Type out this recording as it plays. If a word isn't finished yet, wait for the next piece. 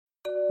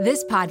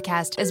This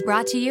podcast is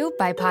brought to you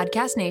by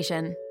Podcast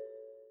Nation.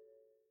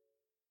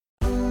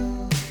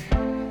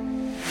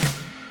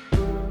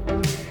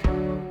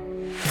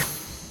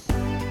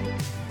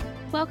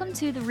 Welcome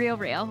to The Real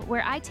Reel,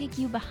 where I take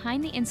you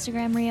behind the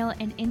Instagram reel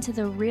and into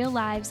the real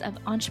lives of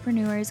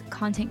entrepreneurs,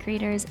 content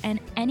creators, and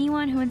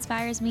anyone who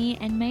inspires me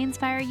and may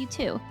inspire you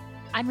too.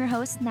 I'm your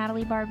host,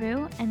 Natalie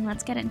Barbu, and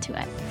let's get into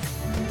it.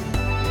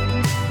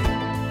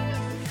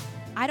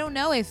 I don't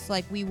know if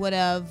we would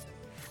have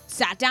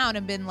sat down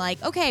and been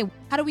like, okay,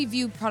 how do we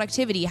view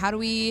productivity? How do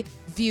we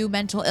view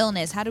mental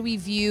illness? How do we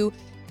view,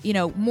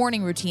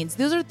 morning routines?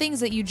 Those are things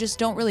that you just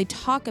don't really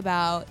talk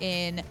about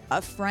in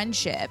a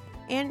friendship.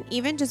 And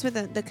even just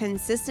with the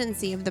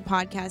consistency of the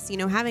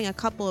podcast, having a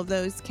couple of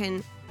those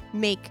can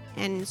make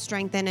and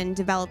strengthen and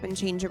develop and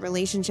change a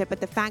relationship.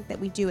 But the fact that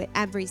we do it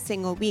every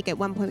single week, at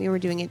one point we were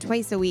doing it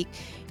twice a week,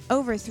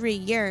 over 3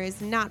 years,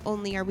 not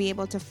only are we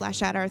able to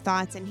flesh out our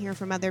thoughts and hear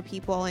from other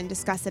people and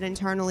discuss it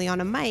internally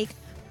on a mic,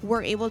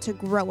 we're able to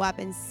grow up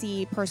and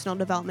see personal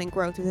development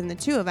growth within the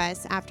two of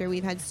us after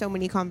we've had so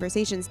many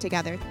conversations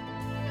together.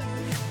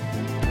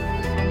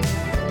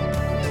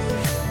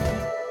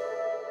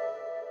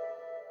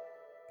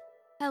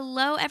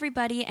 Hello,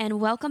 everybody, and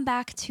welcome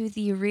back to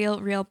the Real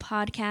Reel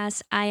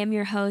podcast. I am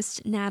your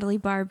host, Natalie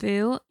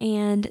Barbu,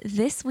 and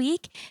this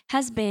week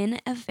has been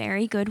a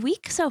very good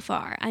week so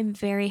far. I'm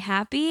very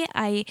happy.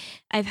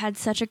 I've had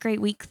such a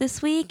great week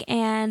this week,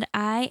 and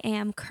I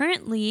am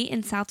currently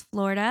in South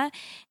Florida,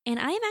 and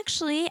I am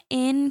actually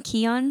in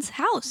Keon's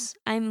house.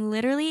 I'm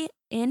literally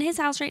in his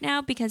house right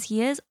now because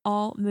he is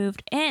all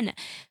moved in,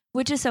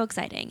 which is so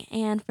exciting.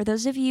 And for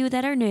those of you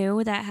that are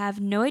new, that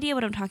have no idea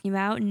what I'm talking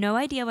about, no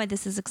idea why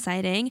this is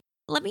exciting,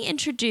 let me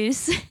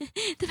introduce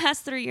the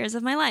past 3 years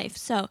of my life.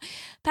 So,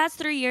 past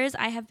 3 years,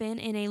 I have been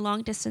in a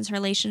long distance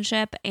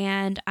relationship,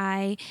 and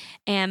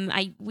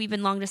we've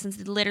been long distance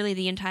literally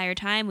the entire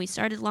time. We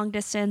started long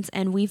distance,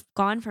 and we've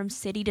gone from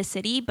city to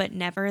city, but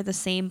never the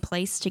same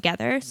place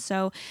together.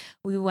 So,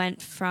 we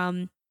went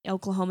from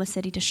Oklahoma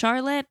City to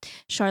Charlotte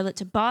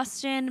to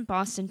Boston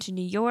to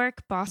New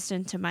York,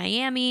 Boston to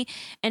Miami,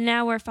 and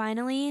now we're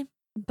finally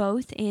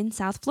both in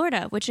South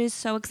Florida, which is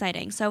so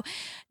exciting. So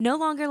no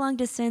longer long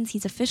distance.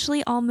 He's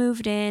officially all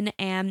moved in,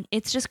 and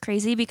it's just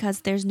crazy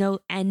because there's no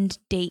end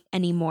date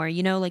anymore.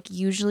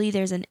 Usually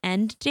there's an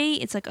end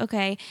date. It's like,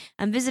 okay,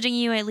 I'm visiting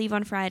you, I leave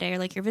on Friday,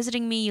 or you're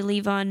visiting me, you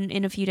leave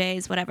in a few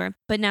days, whatever.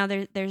 But now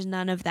there's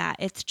none of that.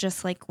 It's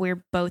just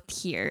we're both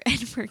here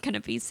and we're going to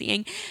be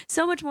seeing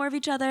so much more of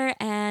each other,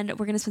 and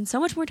we're going to spend so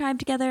much more time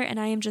together, and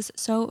I am just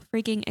so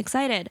freaking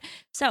excited.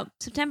 So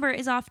September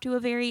is off to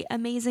a very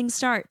amazing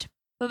start.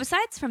 But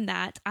besides from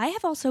that, I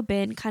have also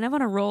been kind of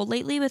on a roll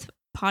lately with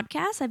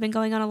podcasts. I've been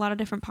going on a lot of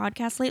different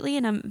podcasts lately,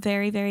 and I'm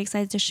very, very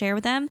excited to share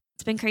with them.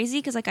 It's been crazy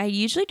because I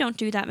usually don't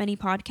do that many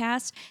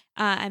podcasts.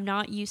 I'm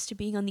not used to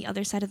being on the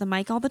other side of the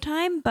mic all the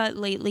time, but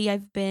lately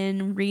I've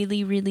been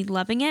really, really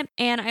loving it.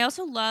 And I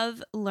also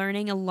love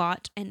learning a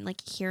lot and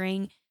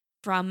hearing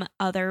from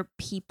other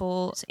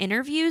people's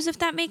interviews, if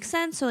that makes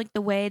sense. So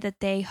the way that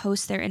they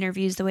host their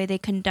interviews, the way they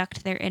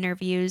conduct their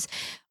interviews,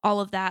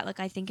 all of that,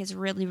 I think is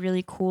really,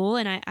 really cool.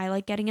 And I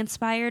like getting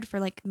inspired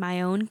for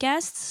my own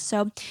guests.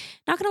 So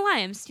not gonna lie,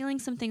 I'm stealing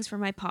some things from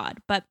my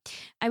pod, but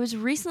I was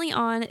recently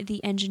on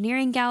the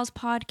Engineering Gals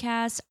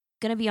podcast.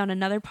 Going to be on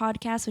another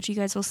podcast, which you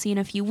guys will see in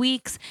a few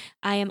weeks.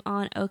 I am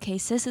on OK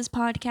Sis's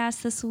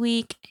podcast this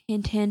week.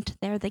 Hint, hint,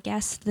 they're the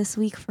guests this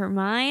week for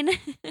mine.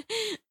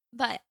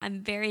 But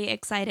I'm very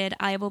excited.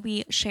 I will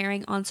be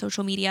sharing on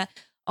social media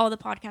all the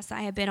podcasts that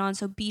I have been on.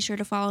 So be sure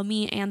to follow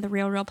me and the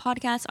Real Real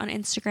podcast on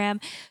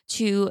Instagram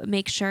to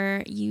make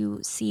sure you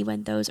see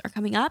when those are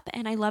coming up.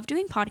 And I love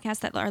doing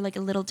podcasts that are a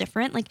little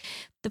different.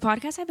 The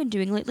podcasts I've been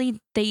doing lately,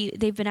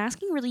 they've been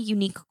asking really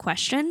unique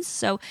questions.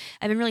 So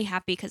I've been really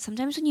happy because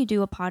sometimes when you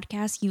do a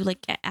podcast, you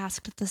get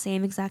asked the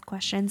same exact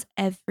questions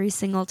every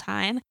single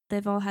time.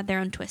 They've all had their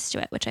own twist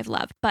to it, which I've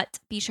loved. But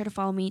be sure to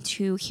follow me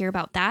to hear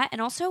about that.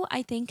 And also,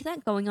 I think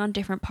that going on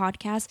different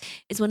podcasts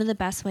is one of the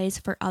best ways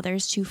for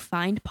others to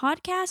find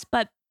podcasts.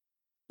 But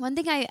one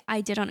thing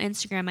I did on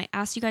Instagram, I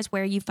asked you guys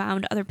where you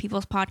found other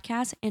people's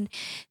podcasts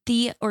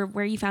or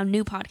where you found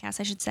new podcasts,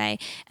 I should say.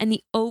 And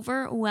the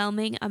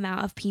overwhelming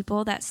amount of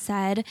people that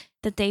said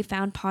that they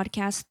found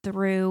podcasts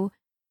through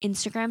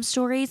Instagram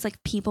stories,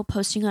 people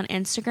posting on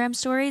Instagram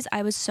stories,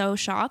 I was so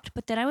shocked.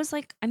 But then I was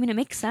it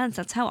makes sense.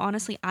 That's how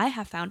honestly I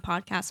have found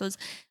podcasts. It was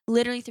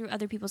literally through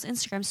other people's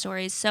Instagram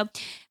stories. So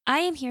I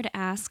am here to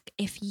ask,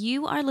 if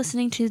you are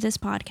listening to this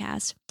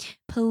podcast,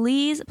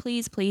 please,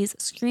 please, please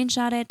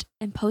screenshot it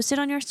and post it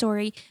on your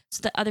story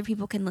so that other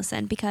people can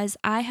listen, because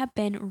I have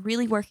been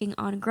really working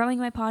on growing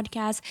my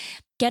podcast,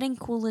 getting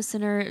cool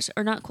listeners,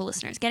 or not cool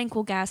listeners, getting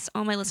cool guests.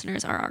 All my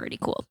listeners are already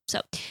cool.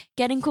 So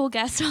getting cool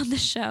guests on the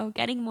show,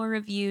 getting more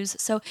reviews.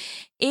 So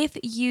if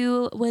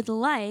you would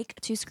like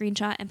to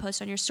screenshot and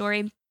post on your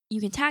story, you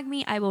can tag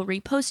me. I will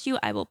repost you.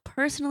 I will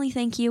personally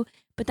thank you.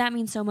 But that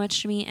means so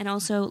much to me. And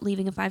also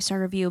leaving a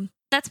 5-star review.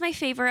 That's my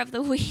favorite of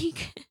the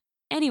week.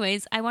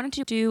 anyways, I wanted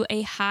to do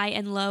a high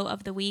and low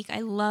of the week. I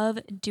love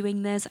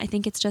doing this. I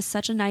think it's just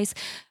such a nice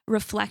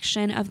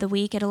reflection of the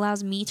week. It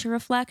allows me to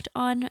reflect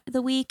on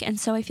the week. And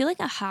so I feel like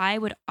a high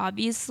would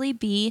obviously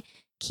be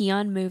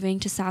Keon moving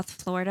to South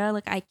Florida.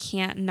 Like, I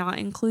can't not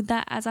include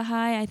that as a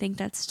high. I think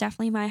that's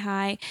definitely my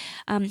high.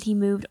 He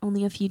moved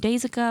only a few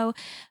days ago.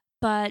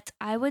 But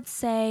I would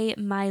say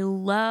my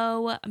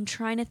low, I'm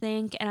trying to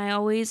think, and I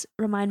always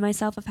remind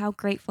myself of how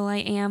grateful I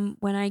am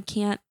when I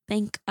can't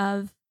think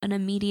of an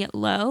immediate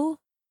low.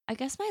 I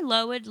guess my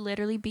low would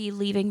literally be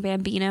leaving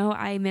Bambino.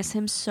 I miss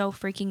him so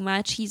freaking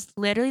much. He's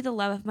literally the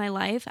love of my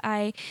life.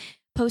 I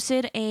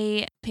posted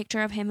a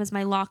picture of him as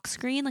my lock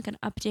screen, like an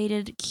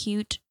updated,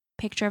 cute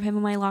picture of him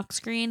on my lock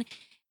screen.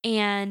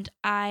 And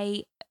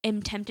I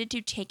am tempted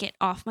to take it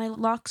off my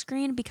lock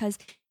screen because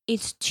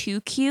it's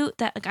too cute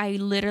that like I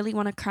literally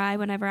want to cry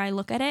whenever I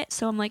look at it.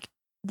 So I'm like,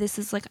 this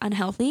is like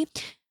unhealthy.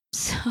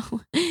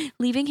 So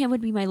leaving him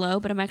would be my low,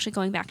 but I'm actually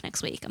going back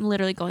next week. I'm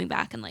literally going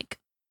back in like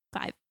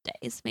 5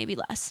 days, maybe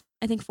less.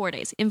 I think 4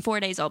 days. In 4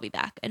 days, I'll be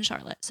back in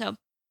Charlotte. So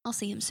I'll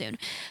see him soon.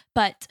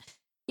 But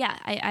yeah,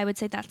 I would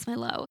say that's my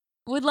low.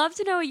 Would love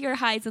to know what your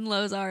highs and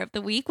lows are of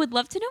the week. Would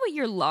love to know what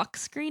your lock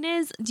screen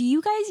is. Do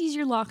you guys use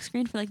your lock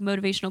screen for like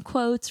motivational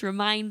quotes,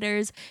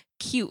 reminders,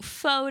 cute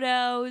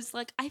photos?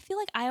 Like, I feel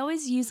like I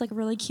always use like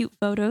really cute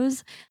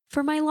photos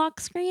for my lock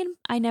screen.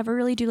 I never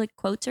really do like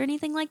quotes or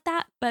anything like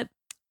that, but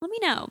let me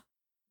know.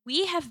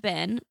 We have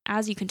been,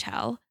 as you can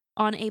tell,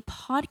 on a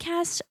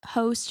podcast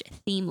host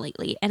theme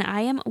lately, and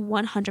I am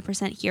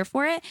 100% here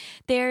for it.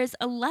 There's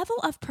a level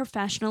of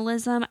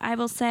professionalism, I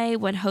will say,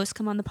 when hosts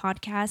come on the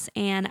podcast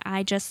and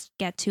I just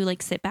get to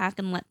like sit back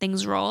and let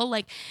things roll.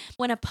 Like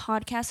when a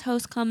podcast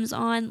host comes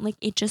on, like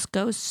it just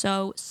goes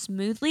so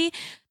smoothly.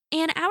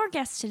 And our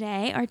guests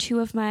today are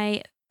two of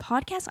my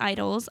podcast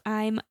idols.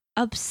 I'm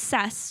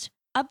obsessed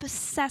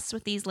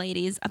with these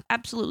ladies. I'm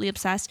absolutely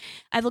obsessed.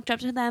 I've looked up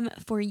to them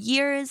for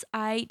years.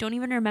 I don't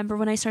even remember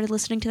when I started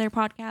listening to their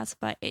podcast,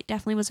 but it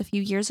definitely was a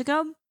few years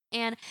ago.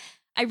 And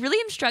I really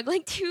am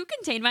struggling to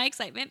contain my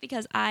excitement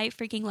because I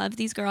freaking love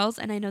these girls,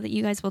 and I know that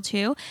you guys will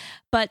too.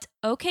 But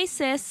Okay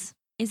Sis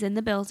is in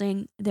the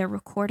building. They're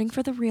recording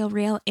for The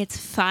Real. It's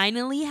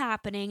finally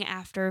happening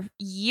after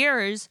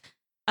years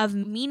of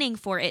meaning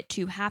for it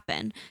to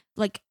happen.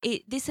 Like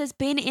this has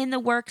been in the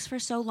works for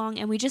so long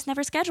and we just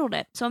never scheduled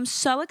it. So I'm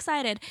so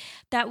excited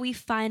that we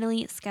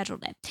finally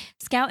scheduled it.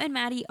 Scout and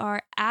Maddie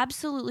are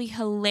absolutely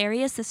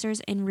hilarious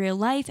sisters in real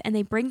life, and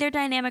they bring their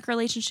dynamic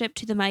relationship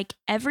to the mic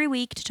every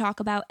week to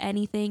talk about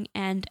anything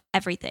and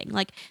everything.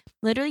 Like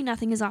literally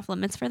nothing is off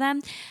limits for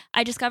them.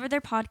 I discovered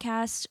their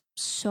podcast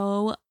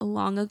so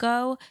long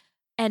ago.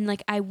 And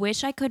like, I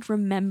wish I could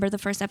remember the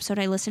first episode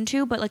I listened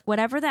to, but like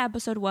whatever the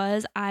episode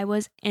was, I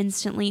was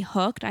instantly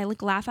hooked. I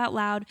like laugh out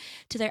loud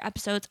to their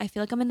episodes. I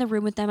feel like I'm in the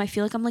room with them. I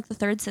feel like I'm like the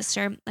third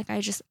sister. Like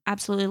I just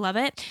absolutely love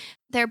it.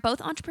 They're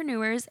both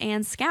entrepreneurs,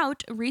 and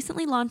Scout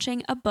recently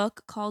launching a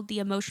book called The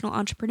Emotional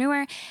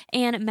Entrepreneur,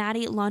 and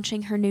Maddie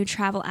launching her new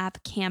travel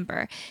app,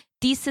 Camber.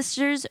 These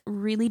sisters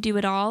really do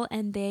it all,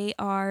 and they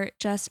are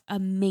just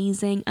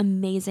amazing,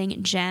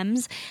 amazing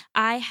gems.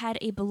 I had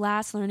a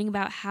blast learning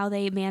about how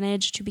they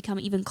managed to become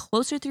even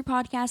closer through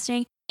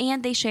podcasting,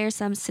 and they share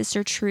some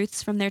sister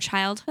truths from their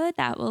childhood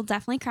that will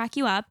definitely crack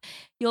you up.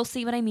 You'll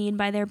see what I mean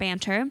by their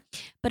banter.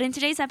 But in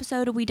today's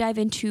episode, we dive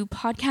into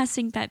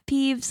podcasting pet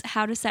peeves,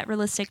 how to set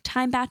realistic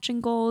time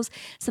batching goals,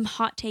 some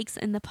hot takes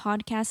in the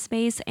podcast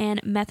space, and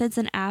methods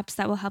and apps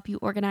that will help you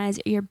organize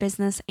your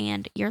business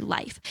and your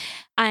life.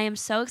 I am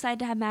so excited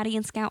to have Maddie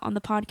and Scout on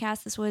the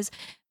podcast. This was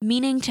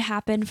meaning to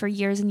happen for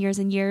years and years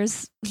and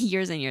years.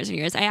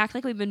 I act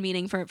like we've been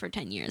meaning for it for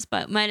 10 years,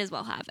 but might as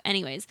well have.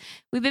 Anyways,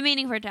 we've been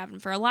meaning for it to happen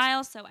for a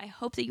while, so I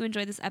hope that you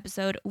enjoy this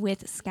episode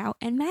with Scout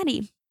and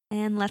Maddie.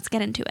 And let's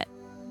get into it.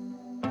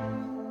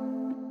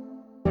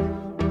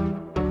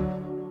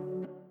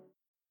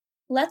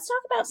 Let's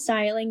talk about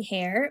styling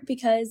hair,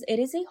 because it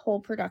is a whole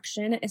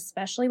production,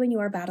 especially when you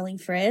are battling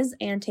frizz.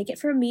 And take it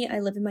from me, I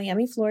live in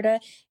Miami, Florida.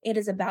 It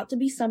is about to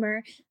be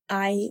summer.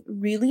 I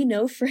really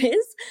know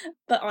frizz,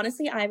 but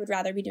honestly, I would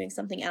rather be doing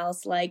something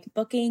else, like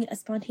booking a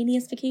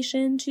spontaneous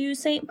vacation to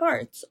St.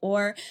 Bart's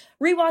or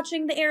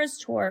rewatching the Eras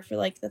tour for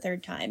like the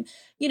third time.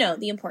 You know,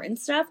 the important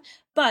stuff.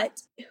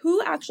 But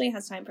who actually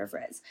has time for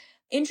frizz?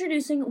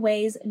 Introducing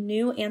Ouai's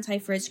new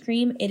anti-frizz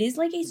cream. It is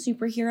like a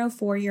superhero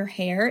for your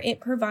hair. It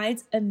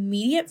provides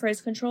immediate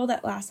frizz control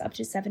that lasts up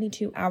to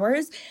 72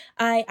 hours.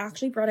 I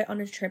actually brought it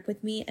on a trip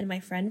with me, and my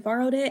friend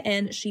borrowed it,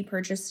 and she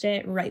purchased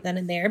it right then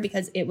and there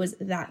because it was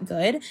that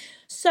good.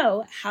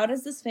 So how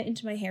does this fit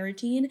into my hair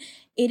routine?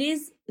 It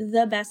is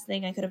the best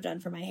thing I could have done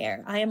for my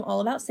hair. I am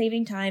all about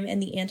saving time,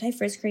 and the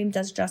anti-frizz cream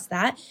does just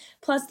that.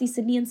 Plus, the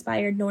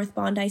Sydney-inspired North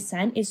Bondi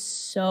scent is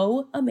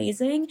so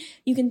amazing.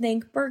 You can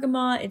thank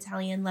bergamot,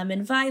 Italian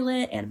lemon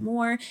violet, and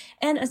more.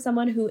 And as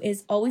someone who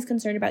is always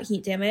concerned about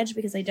heat damage,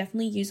 because I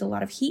definitely use a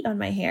lot of heat on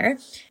my hair,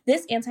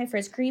 this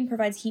anti-frizz cream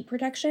provides heat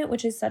protection,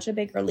 which is such a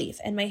big relief,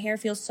 and my hair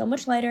feels so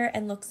much lighter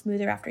and looks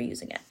smoother after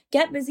using it.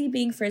 Get busy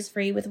being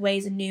frizz-free with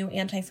Ouai's new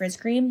anti-frizz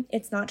cream.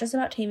 It's not just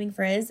about taming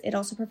frizz, it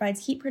also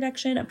provides heat protection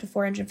protection up to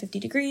 450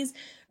 degrees,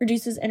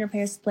 reduces and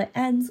repairs split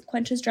ends,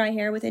 quenches dry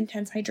hair with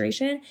intense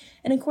hydration,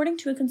 and according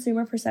to a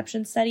consumer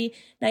perception study,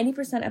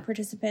 90% of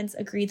participants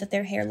agreed that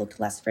their hair looked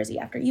less frizzy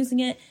after using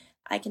it.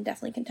 I can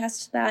definitely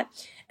contest to that.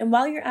 And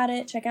while you're at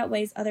it, check out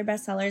Ouai's other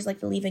bestsellers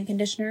like the leave-in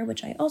conditioner,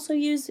 which I also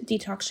use,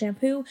 detox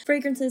shampoo,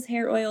 fragrances,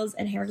 hair oils,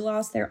 and hair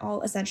gloss. They're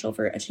all essential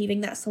for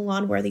achieving that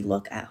salon-worthy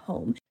look at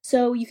home.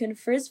 So you can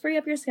frizz-free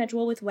up your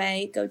schedule with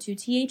Ouai. Go to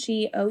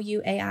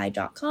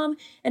theouai.com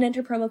and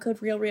enter promo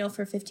code REALREAL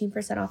for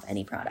 15% off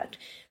any product.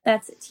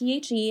 That's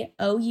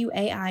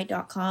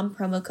theouai.com,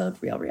 promo code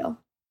REALREAL.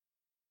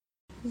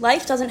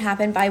 Life doesn't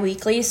happen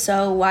bi-weekly,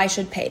 so why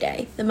should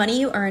payday? The money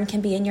you earn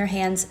can be in your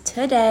hands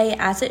today,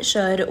 as it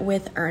should,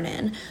 with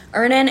Earnin.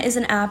 Earnin is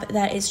an app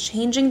that is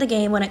changing the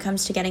game when it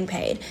comes to getting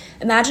paid.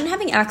 Imagine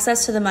having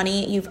access to the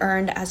money you've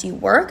earned as you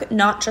work,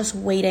 not just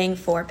waiting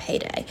for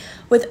payday.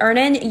 With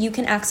Earnin, you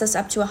can access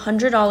up to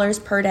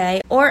 $100 per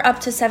day or up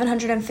to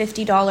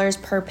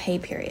 $750 per pay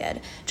period.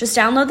 Just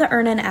download the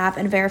Earnin app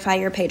and verify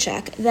your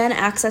paycheck. Then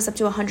access up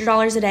to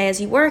 $100 a day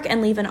as you work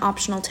and leave an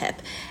optional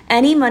tip.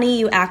 Any money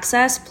you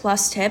access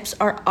plus tips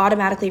are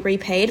automatically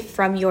repaid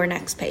from your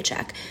next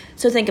paycheck.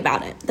 So think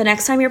about it. The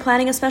next time you're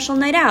planning a special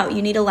night out,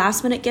 you need a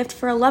last-minute gift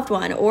for a loved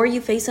one, or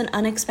you face an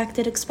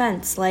unexpected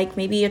expense, like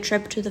maybe a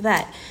trip to the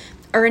vet,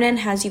 Earnin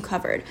has you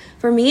covered.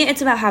 For me,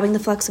 it's about having the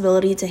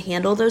flexibility to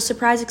handle those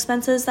surprise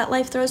expenses that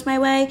life throws my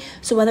way.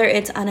 So whether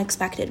it's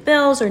unexpected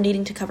bills or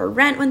needing to cover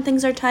rent when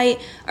things are tight,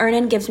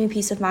 Earnin gives me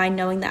peace of mind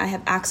knowing that I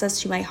have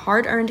access to my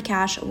hard-earned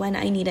cash when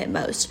I need it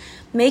most.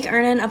 Make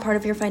Earnin a part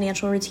of your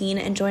financial routine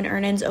and join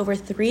Earnin's over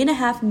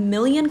 3.5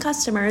 million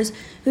customers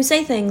who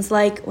say things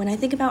like, when I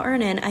think about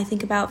Earnin, I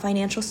think about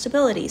financial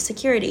stability,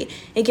 security.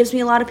 It gives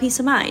me a lot of peace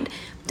of mind.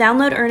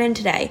 Download Earnin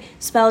today,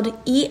 spelled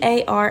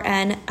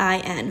EARNIN,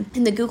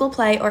 in the Google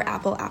Play or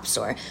Apple App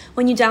Store.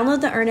 When you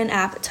download the Earnin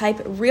app, type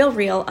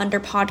RealReal under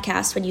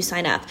podcast when you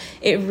sign up.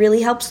 It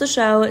really helps the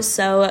show,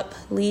 so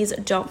please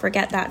don't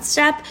forget that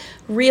step.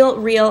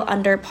 RealReal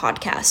under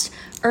podcast.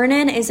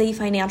 Earnin is a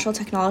financial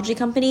technology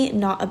company,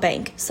 not a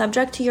bank.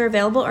 Subject to your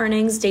available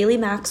earnings, daily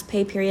max,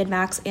 pay period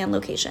max, and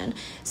location.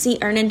 See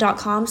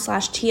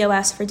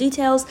earnin.com/TOS for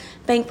details.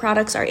 Bank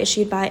products are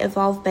issued by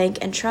Evolve Bank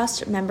and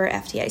Trust, member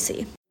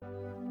FDIC.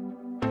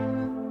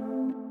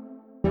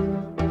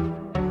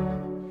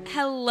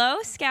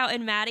 Hello, Scout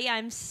and Maddie.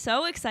 I'm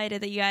so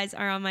excited that you guys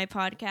are on my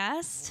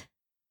podcast.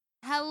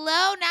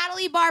 Hello,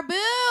 Natalie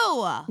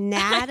Barbu.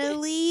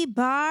 Natalie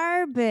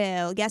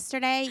Barbu.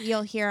 Yesterday,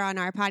 you'll hear on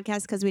our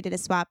podcast, because we did a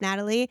swap,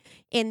 Natalie,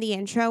 in the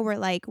intro, we're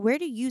like, where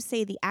do you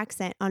say the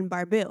accent on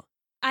Barbu?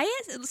 I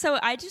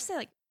just say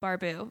like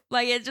Barbu.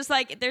 Like it's just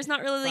like there's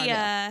not really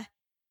I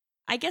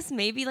guess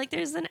maybe like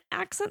there's an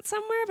accent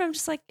somewhere, but I'm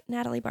just like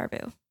Natalie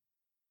Barbu.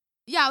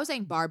 Yeah, I was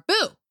saying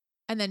Barbu.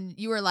 And then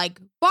you were like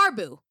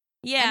Barbu.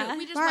 Yeah, and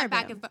we just went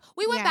back and forth.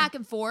 We went back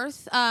and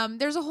forth.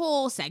 There's a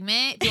whole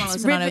segment. If you want to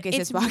listen on OK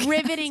Sis podcast.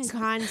 Riveting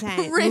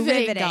content.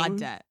 riveting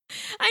content.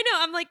 I know.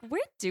 I'm like,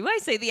 where do I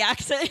say the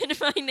accent in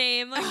my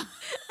name? Like,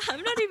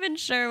 I'm not even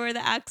sure where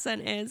the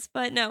accent is.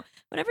 But no,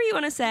 whatever you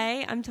want to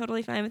say, I'm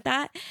totally fine with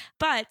that.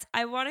 But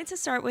I wanted to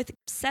start with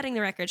setting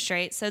the record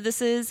straight. So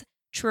this is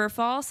true or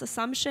false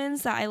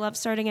assumptions that I love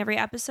starting every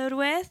episode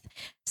with.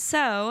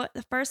 So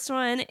the first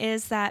one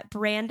is that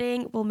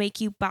branding will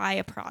make you buy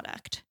a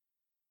product.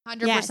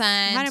 100%. Yes,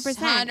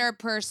 100%.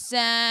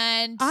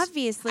 100%.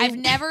 Obviously. I've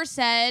never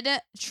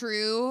said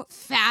true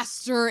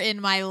faster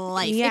in my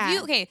life.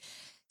 Yeah.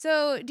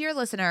 So dear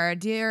listener,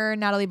 dear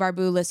Natalie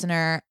Barbu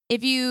listener,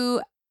 if you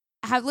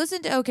have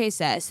listened to OK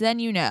Sis, then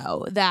you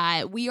know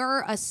that we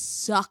are a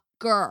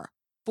sucker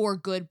for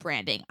good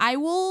branding. I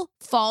will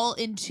fall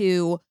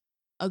into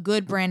a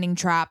good branding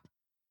trap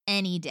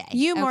any day.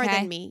 You more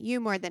than me.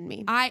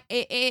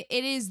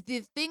 It is the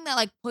thing that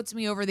like puts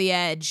me over the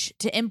edge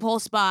to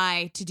impulse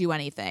buy, to do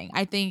anything.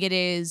 I think it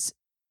is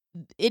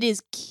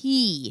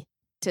key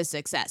to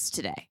success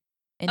today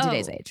in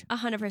today's age.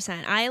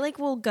 100%. I like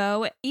will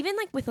go even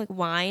like with like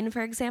wine,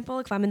 for example.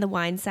 If I'm in the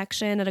wine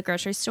section at a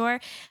grocery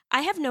store,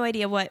 I have no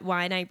idea what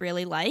wine I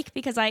really like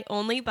because I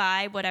only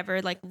buy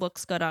whatever like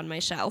looks good on my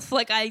shelf.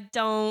 Like I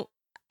don't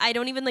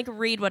even like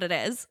read what it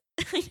is.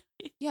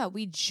 Yeah,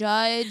 we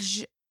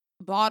judge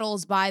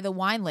bottles by the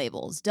wine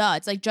labels. Duh.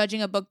 It's like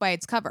judging a book by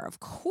its cover.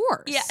 Of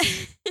course. Yeah,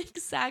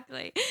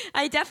 exactly.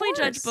 I definitely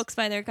judge books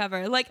by their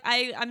cover. Like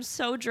I'm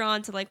so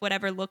drawn to like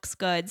whatever looks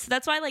good. So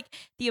that's why like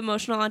the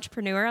emotional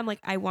entrepreneur, I'm like,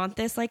 I want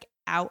this like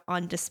out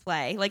on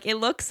display. Like it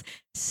looks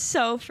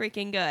so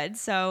freaking good.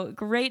 So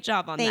great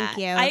job on that. Thank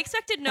you. I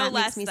expected no that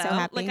less makes me though. so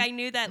happy. Like I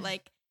knew that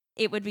like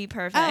it would be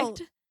perfect. Oh,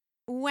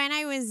 when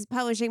I was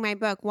publishing my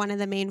book, one of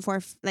the main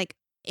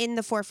in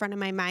the forefront of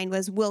my mind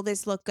was, will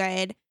this look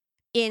good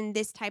in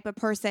this type of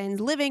person's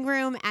living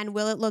room, and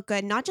will it look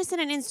good not just in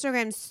an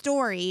Instagram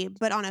story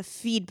but on a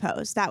feed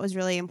post? That was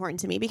really important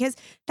to me because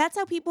that's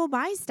how people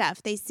buy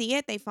stuff. They see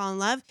it, they fall in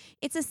love.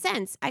 It's a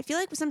sense. I feel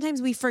like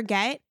sometimes we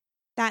forget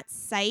that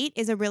sight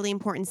is a really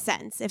important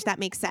sense, if that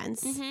makes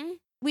sense. Mm-hmm.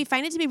 we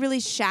find it to be really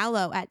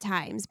shallow at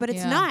times, but it's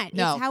Yeah. not.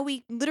 No. It's how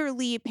we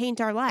literally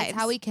paint our lives. It's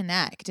how we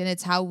connect, and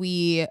it's how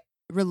we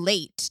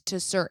relate to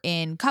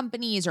certain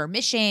companies or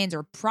missions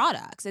or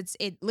products.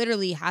 It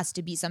literally has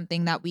to be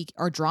something that we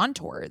are drawn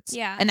towards.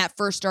 Yeah. And that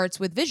first starts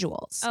with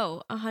visuals.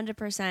 Oh,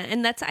 100%.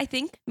 And that's, I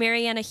think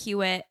Mariana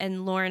Hewitt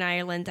and Lauren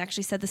Ireland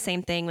actually said the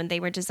same thing when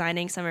they were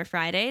designing Summer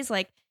Fridays.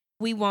 Like,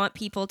 we want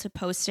people to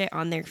post it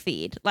on their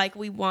feed. Like,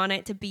 we want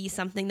it to be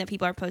something that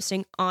people are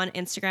posting on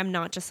Instagram,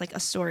 not just like a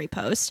story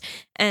post.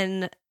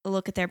 And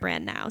look at their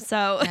brand now.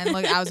 So, And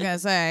look, I was going to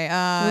say,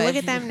 Look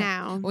if at them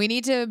now. we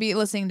need to be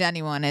listening to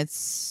anyone.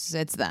 It's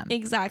them.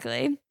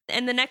 exactly.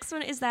 And the next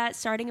one is that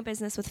starting a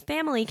business with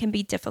family can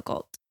be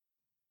difficult.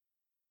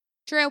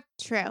 True.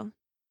 True.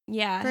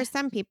 Yeah. For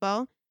some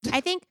people.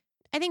 I think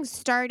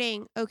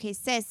starting OK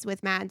Sis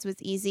with Mads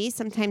was easy.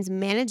 Sometimes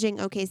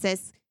managing OK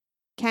Sis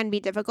can be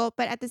difficult,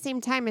 but at the same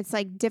time, it's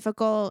like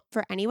difficult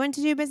for anyone to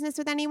do business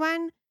with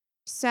anyone.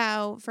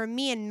 So for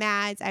me and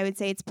Mads, I would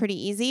say it's pretty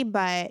easy,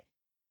 but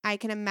I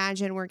can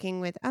imagine working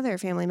with other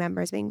family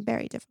members being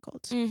very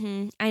difficult.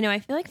 I know. I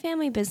feel like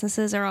family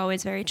businesses are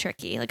always very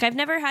tricky. Like, I've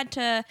never had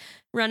to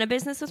run a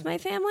business with my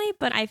family,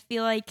 but I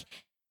feel like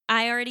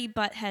I already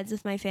butt heads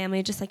with my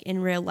family just like in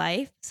real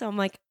life. So I'm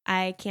like,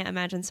 I can't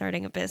imagine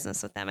starting a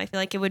business with them. I feel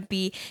like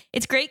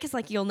it's great because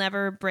like you'll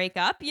never break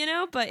up,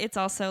 but it's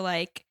also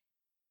like,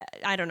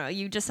 I don't know,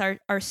 you just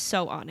are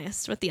so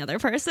honest with the other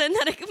person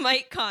that it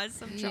might cause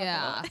some trouble.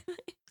 Yeah.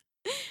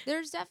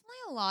 There's definitely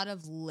a lot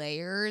of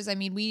layers. I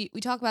mean, we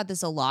talk about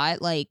this a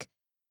lot. Like,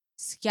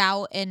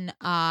 Scout and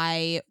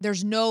I,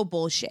 there's no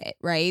bullshit,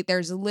 right?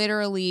 There's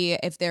literally,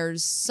 if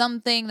there's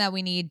something that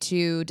we need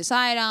to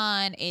decide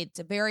on, it's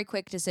a very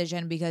quick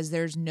decision because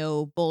there's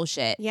no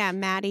bullshit. Yeah,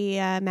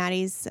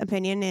 Maddie's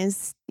opinion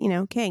is,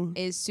 king.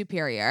 Is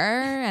superior,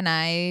 and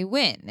I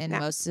win in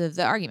most of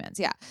the arguments.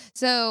 Yeah.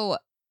 So,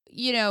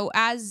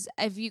 as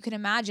if you can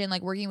imagine,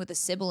 like working with a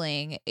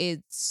sibling,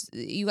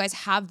 you guys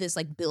have this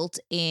like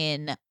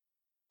built-in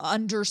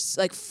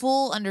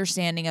full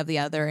understanding of the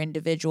other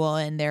individual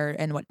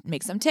and what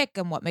makes them tick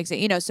and what makes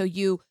it, so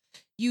you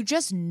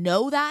just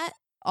know that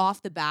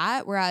off the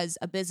bat, whereas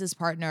a business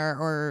partner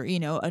or,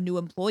 a new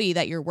employee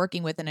that you're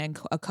working with and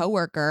a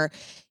coworker,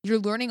 you're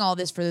learning all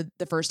this for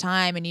the first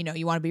time. And,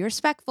 you want to be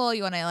respectful.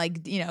 You want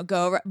to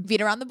go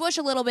beat around the bush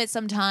a little bit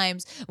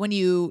sometimes when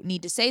you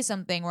need to say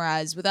something.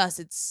 Whereas with us,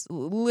 it's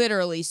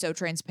literally so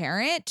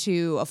transparent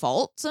to a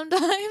fault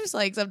sometimes.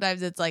 Like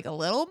sometimes it's like a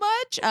little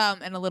much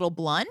and a little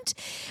blunt.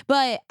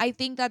 But I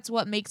think that's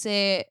what makes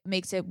it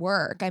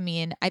work. I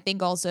mean, I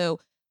think also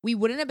we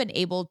wouldn't have been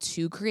able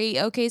to create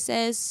OK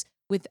Sis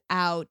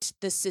without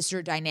the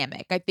sister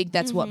dynamic. I think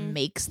that's what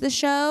makes the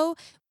show.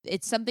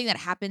 It's something that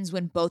happens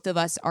when both of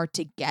us are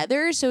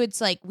together. So it's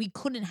like we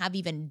couldn't have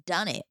even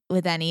done it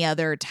with any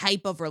other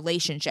type of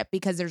relationship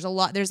because there's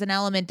an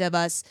element of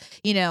us,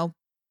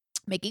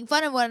 making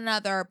fun of one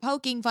another,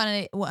 poking fun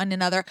at one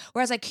another.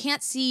 Whereas I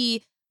can't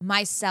see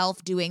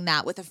myself doing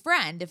that with a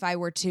friend if I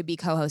were to be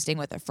co-hosting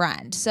with a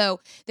friend. So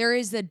there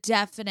is a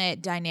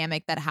definite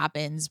dynamic that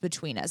happens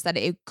between us that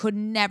it could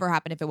never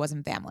happen if it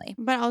wasn't family.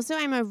 But also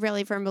I'm a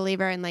really firm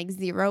believer in like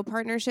zero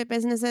partnership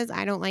businesses.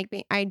 I don't like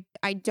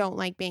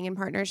being in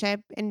partnership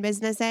in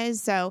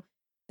businesses. So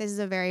this is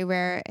a very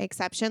rare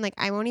exception. Like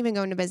I won't even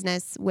go into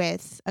business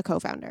with a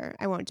co-founder.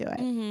 I won't do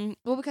it.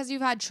 Well, because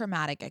you've had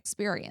traumatic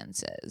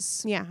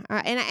experiences. Yeah.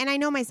 And I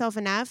know myself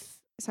enough.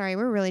 Sorry,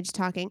 we're really just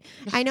talking.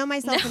 I know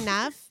myself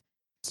enough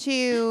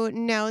to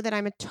know that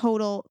I'm a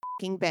total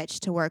fucking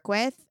bitch to work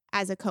with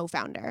as a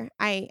co-founder.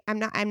 I'm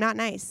not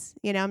nice.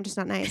 I'm just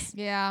not nice.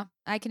 Yeah,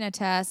 I can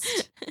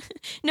attest.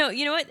 No,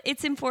 you know what?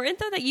 It's important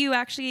though that you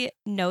actually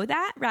know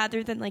that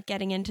rather than like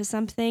getting into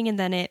something and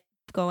then it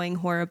going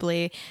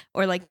horribly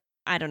or like,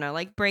 I don't know,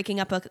 like breaking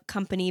up a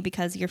company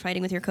because you're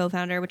fighting with your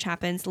co-founder, which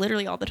happens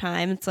literally all the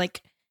time. It's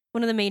like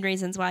one of the main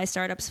reasons why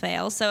startups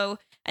fail. So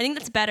I think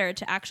that's better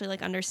to actually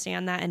like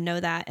understand that and know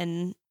that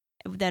and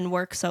then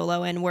work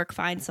solo and work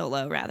fine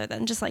solo rather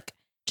than just like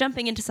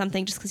jumping into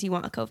something just because you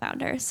want a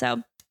co-founder.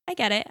 So I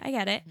get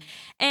it.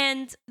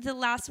 And the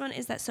last one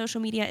is that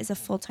social media is a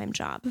full-time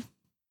job.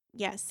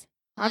 Yes,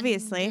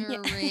 obviously.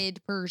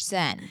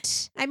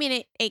 100%. I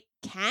mean, it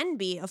can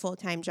be a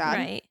full-time job.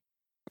 Right.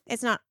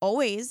 It's not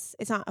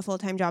a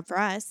full-time job for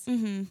us.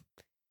 Mm-hmm.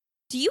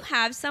 Do you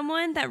have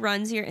someone that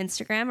runs your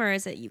Instagram or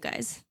is it you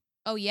guys?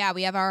 Oh, yeah.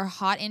 We have our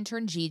hot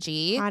intern,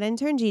 Gigi. Hot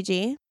intern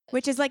Gigi,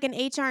 which is like an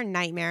HR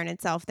nightmare in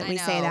itself that we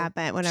say that,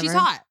 but whatever. She's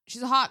hot.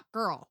 She's a hot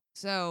girl.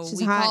 So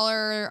we call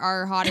her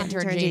our hot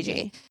intern,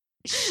 Gigi.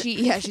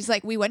 She's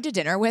like, we went to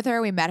dinner with her.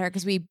 We met her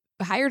because we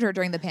hired her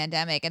during the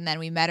pandemic. And then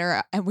we met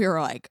her and we were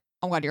like,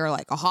 oh my God, you're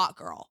like a hot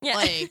girl. Yeah.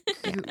 Like,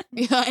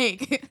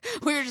 like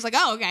we were just like,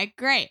 oh, okay,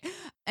 great.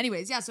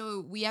 Anyways, yeah.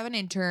 So we have an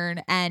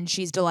intern and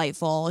she's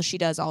delightful. She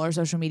does all our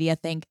social media.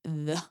 Thank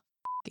the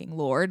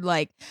Lord.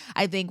 Like,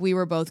 I think we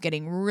were both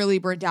getting really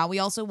burnt out. We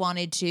also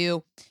wanted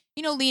to,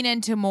 lean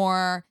into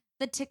more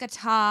the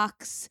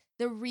TikToks,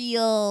 the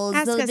reels,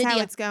 Ask the us video, how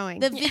it's going.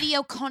 the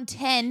video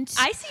content.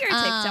 I see your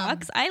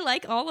TikToks. I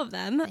like all of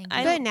them.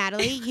 Good,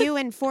 Natalie. You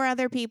and 4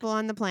 other people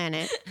on the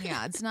planet.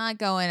 Yeah, it's not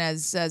going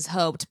as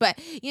hoped, but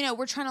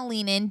we're trying to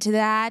lean into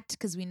that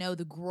because we know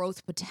the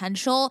growth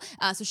potential.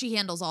 So she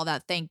handles all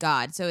that, thank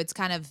God. So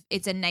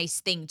it's a nice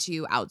thing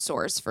to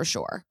outsource for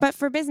sure. But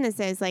for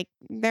businesses, like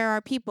there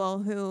are people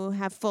who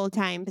have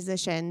full-time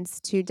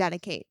positions to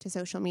dedicate to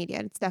social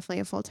media. It's definitely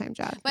a full-time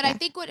job. But I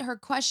think what her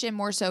question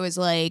more so is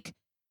like,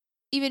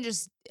 even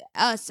just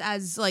us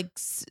as like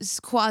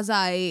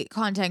quasi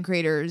content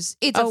creaters,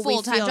 it's a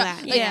full-time job.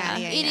 That.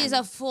 Like, it is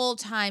a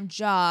full-time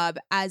job,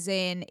 as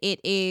in it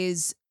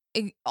is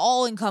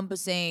all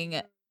encompassing,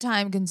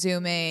 time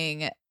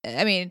consuming.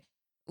 I mean,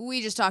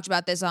 we just talked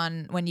about this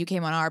when you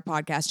came on our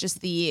podcast, just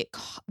the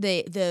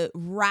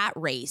rat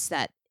race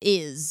that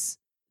is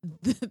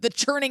the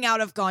churning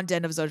out of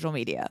content of social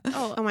media.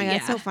 Oh my God.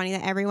 It's so funny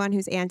that everyone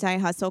who's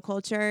anti-hustle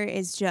culture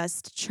is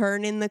just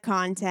churning the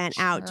content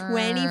out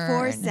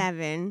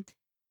 24/7.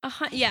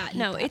 Yeah,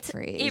 no, it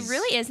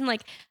really is. And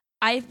like,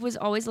 I was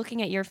always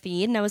looking at your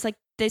feed and I was like,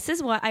 this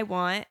is what I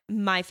want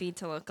my feed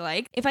to look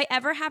like. If I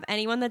ever have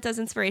anyone that does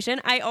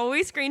inspiration, I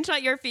always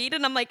screenshot your feed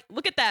and I'm like,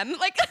 look at them.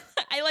 Like,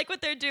 I like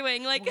what they're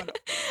doing. Like,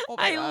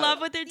 I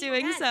love what they're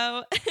doing.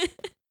 So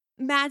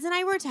Mads and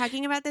I were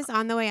talking about this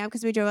on the way up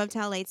because we drove up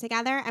to LA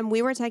together, and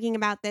we were talking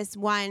about this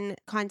one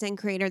content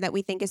creator that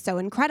we think is so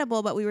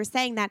incredible, but we were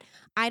saying that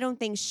I don't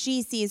think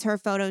she sees her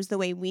photos the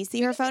way we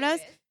see her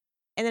photos.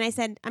 And then I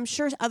said, I'm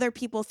sure other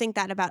people think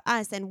that about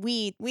us, and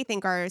we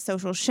think our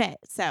social shit.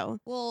 So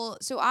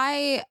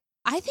I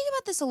think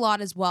about this a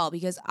lot as well,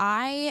 because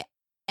I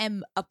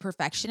am a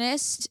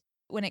perfectionist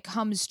when it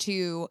comes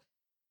to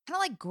kind of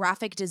like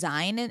graphic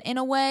design in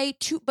a way,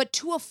 but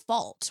to a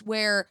fault,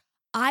 where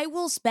I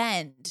will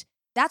spend.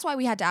 That's why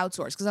we had to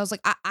outsource, because I was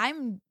like,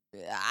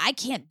 I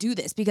can't do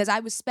this, because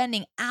I was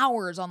spending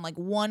hours on like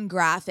one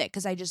graphic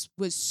because I just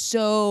was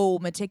so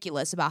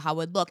meticulous about how it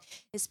would look.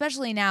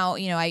 Especially now,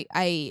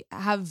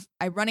 I'm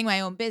running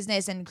my own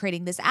business and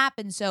creating this app,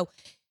 and so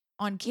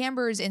on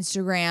Camber's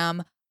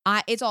Instagram,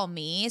 it's all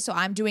me. So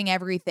I'm doing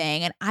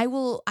everything, and I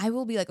will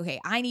be like, okay,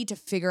 I need to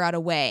figure out a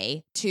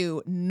way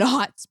to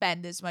not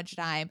spend this much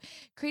time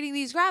creating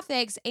these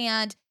graphics.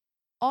 And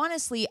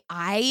honestly,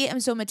 I am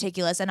so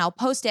meticulous, and I'll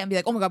post it and be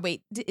like, oh my God,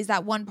 wait, is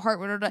that one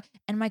part?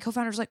 And my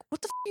co-founder's like, what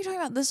the f are you talking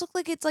about? This looks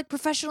like it's like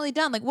professionally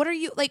done. Like, what are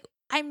you like?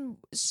 I'm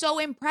so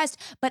impressed,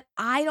 but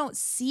I don't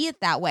see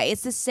it that way.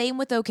 It's the same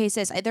with OK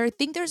Sis. I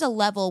think there's a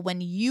level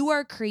when you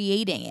are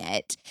creating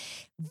it,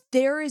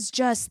 there is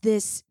just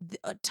this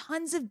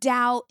tons of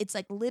doubt. It's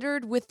like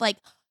littered with like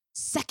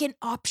second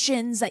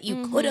options that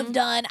you could have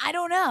done. I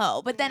don't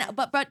know. But then,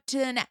 but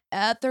to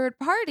a third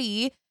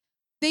party,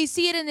 they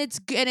see it and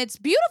it's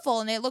beautiful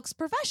and it looks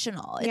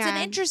professional. It's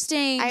an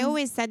interesting. I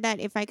always said that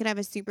if I could have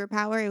a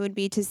superpower, it would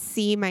be to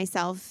see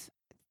myself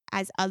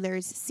as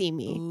others see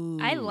me. Ooh.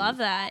 I love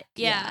that.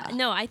 Yeah.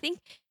 No, I think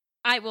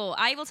I will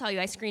tell you,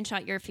 I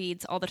screenshot your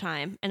feeds all the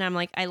time, and I'm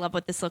like, I love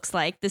what this looks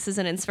like. This is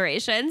an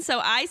inspiration. So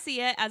I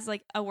see it as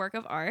like a work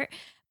of art.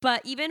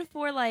 But even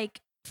for like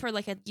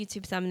a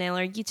YouTube thumbnail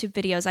or YouTube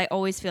videos, I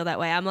always feel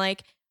that way. I'm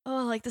like,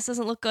 oh, like this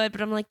doesn't look good,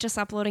 but I'm like just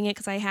uploading it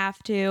because I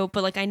have to,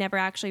 but like I never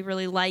actually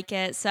really like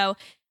it. So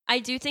I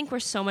do think we're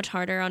so much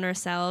harder on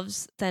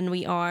ourselves than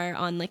we are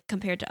on like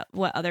compared to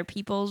what other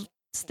people's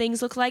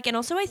things look like. And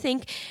also I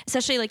think,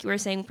 especially like you were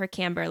saying for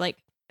Camber, like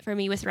for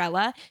me with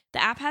Rella,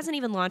 the app hasn't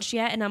even launched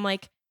yet. And I'm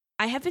like,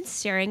 I have been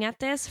staring at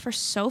this for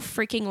so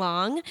freaking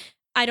long.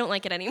 I don't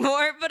like it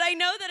anymore, but I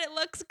know that it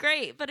looks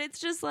great. But it's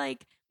just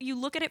like, you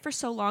look at it for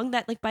so long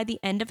that like by the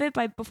end of it,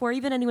 before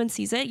even anyone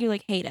sees it, you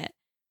like hate it.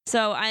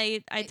 So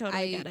I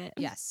totally get it.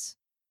 Yes.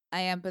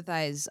 I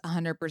empathize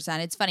 100%.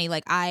 It's funny.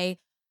 Like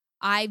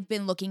I've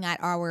been looking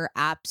at our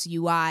app's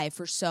UI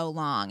for so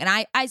long,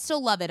 and I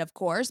still love it, of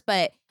course,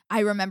 but I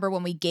remember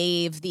when we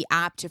gave the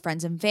app to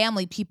friends and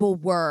family, people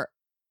were,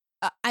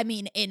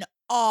 in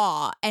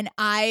awe. And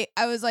I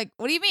was like,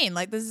 what do you mean?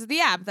 Like, this is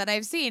the app that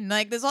I've seen.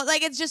 Like this,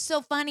 like, it's just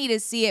so funny to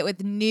see it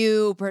with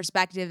new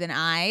perspective and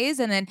eyes.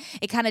 And then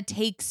it kind of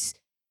takes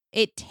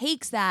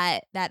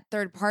that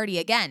third party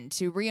again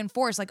to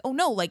reinforce like, oh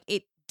no, like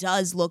it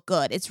does look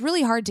good. It's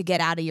really hard to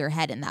get out of your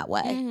head in that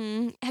way.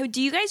 Mm-hmm.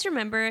 Do you guys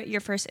remember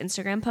your first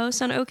Instagram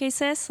post on OK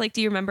Sis? Like,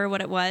 do you remember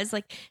what it was?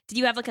 Like, did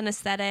you have like an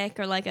aesthetic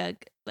or like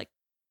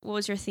what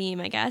was your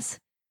theme, I guess?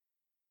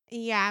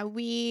 Yeah,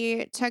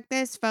 we took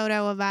this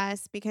photo of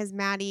us because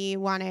Maddie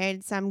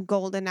wanted some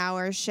golden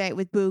hour shit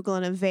with Boogle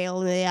and a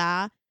veil.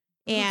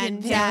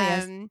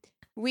 And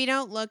we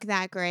don't look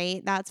that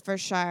great, that's for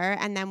sure.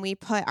 And then we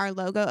put our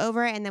logo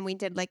over it, and then we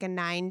did like a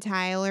 9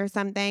 tile or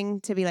something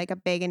to be like a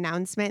big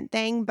announcement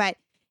thing. But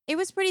it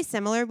was pretty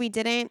similar. We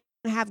didn't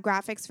have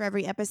graphics for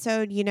every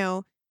episode.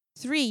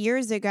 3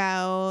 years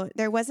ago,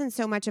 there wasn't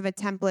so much of a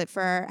template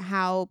for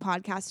how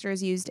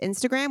podcasters used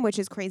Instagram, which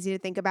is crazy to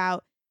think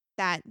about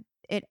that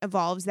it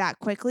evolves that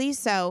quickly.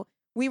 So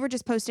we were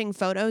just posting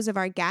photos of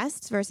our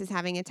guests versus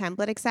having a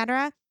template,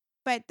 etc.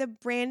 but the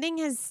branding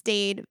has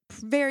stayed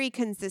very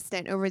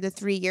consistent over the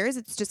 3 years.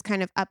 It's just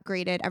kind of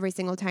upgraded every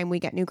single time we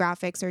get new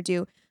graphics or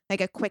do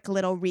like a quick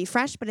little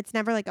refresh, but it's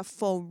never like a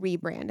full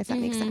rebrand, if that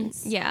makes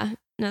sense. Yeah,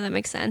 no, that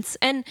makes sense.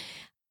 And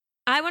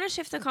I want to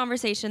shift the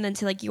conversation then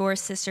to like your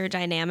sister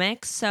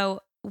dynamic.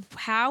 So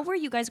how were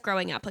you guys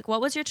growing up? Like,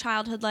 what was your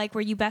childhood like?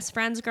 Were you best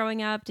friends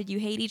growing up? Did you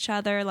hate each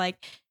other? Like,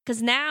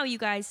 because now you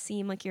guys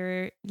seem like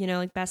you're,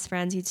 like best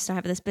friends. You just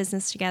have this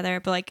business together.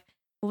 But like,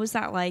 what was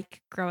that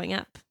like growing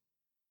up?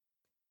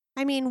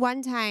 I mean,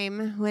 one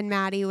time when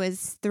Maddie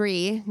was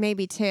 3,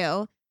 maybe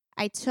 2,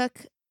 I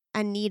took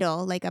a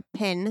needle, like a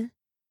pin,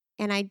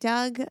 and I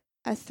dug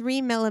a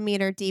 3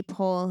 millimeter deep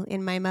hole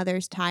in my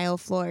mother's tile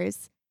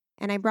floors.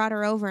 And I brought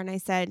her over and I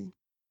said,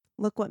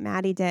 look what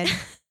Maddie did.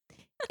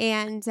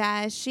 And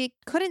she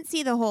couldn't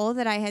see the hole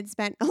that I had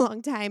spent a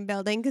long time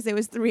building because it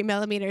was 3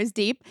 millimeters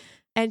deep.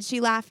 And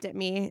she laughed at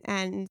me.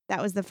 And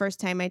that was the first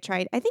time I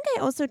tried. I think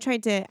I also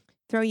tried to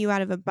throw you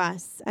out of a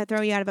bus,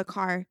 throw you out of a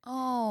car.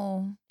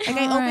 Oh. Like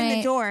I opened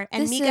the door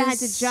and This Mika had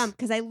to is- jump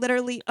because I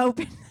literally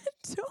opened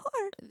the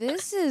door.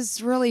 This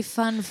is really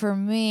fun for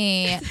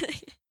me.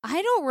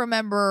 I don't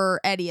remember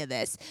any of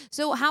this.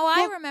 So how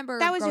I remember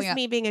That was growing just up,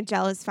 me being a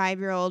jealous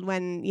 5-year-old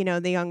when,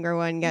 the younger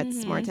one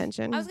gets more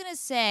attention. I was going to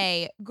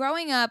say,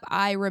 growing up,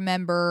 I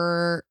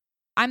remember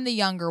I'm the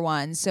younger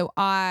one, so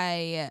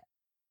I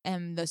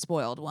am the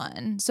spoiled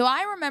one. So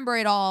I remember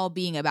it all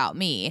being about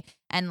me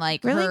and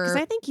like Really? her. Because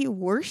I think you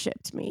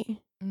worshipped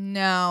me.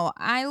 No,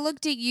 I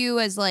looked at you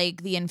as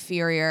like the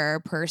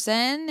inferior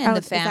person in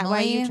the family. Is that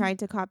why you tried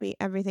to copy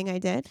everything I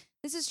did?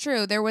 This is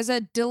true. There was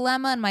a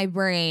dilemma in my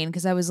brain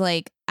because I was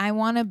like, I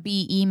want to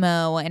be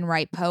emo and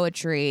write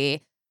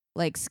poetry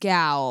like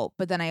Scout,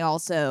 but then I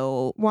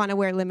also Want to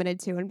wear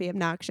limited 2 and be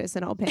obnoxious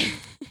and all pink.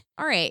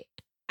 all right.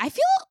 I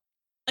feel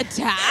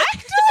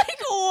attacked. Like,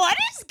 what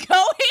is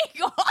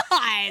going on?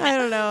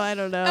 I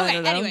don't know. Okay,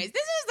 anyways,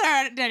 this is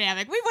our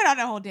dynamic. We went on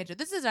a whole tangent.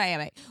 This is our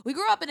dynamic. We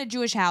grew up in a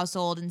Jewish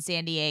household in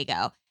San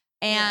Diego,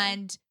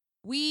 and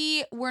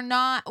we were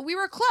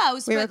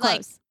close, We were but like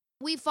close.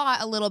 we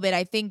fought a little bit.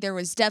 I think there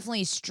was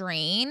definitely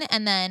strain.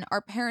 And then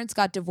our parents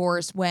got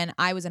divorced when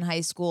I was in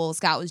high school.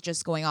 Scott was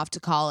just going off to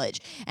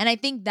college. And I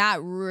think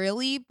that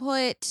really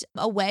put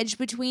a wedge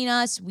between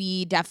us.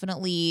 We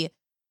definitely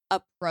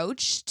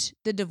approached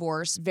the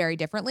divorce very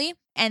differently.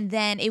 And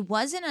then it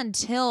wasn't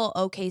until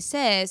OK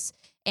Sis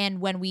and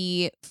when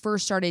we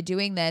first started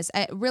doing this,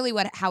 really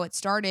how it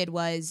started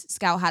was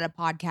Scout had a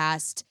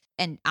podcast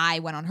and I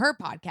went on her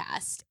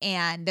podcast.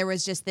 And there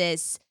was just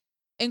this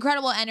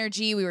incredible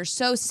energy. We were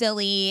so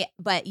silly,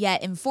 but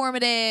yet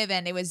informative.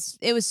 And it was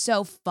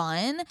so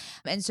fun.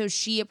 And so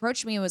she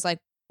approached me and was like,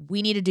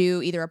 we need to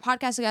do either a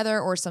podcast together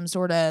or some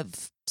sort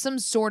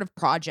of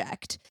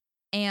project.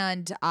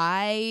 And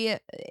I,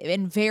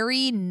 in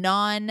very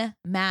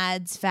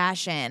non-Mads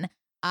fashion,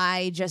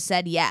 I just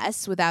said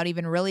yes without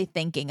even really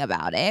thinking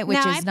about it, which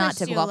is not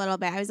typical. A little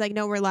bit. I was like,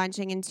 no, we're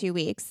launching in 2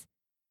 weeks.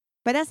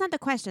 But that's not the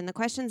question. The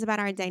question's about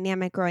our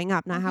dynamic growing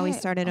up, not how we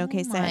started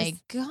OK Sis. Oh my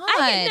God.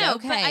 I know,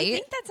 okay. but I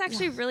think that's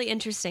actually really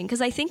interesting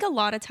because I think a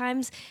lot of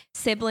times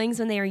siblings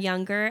when they are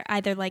younger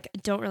either like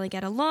don't really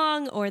get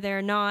along or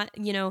they're not,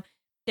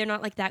 they're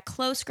not like that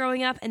close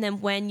growing up. And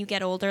then when you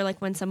get older,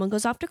 like when someone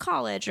goes off to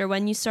college or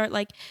when you start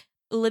like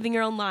living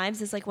your own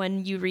lives is like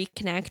when you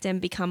reconnect and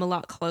become a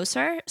lot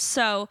closer.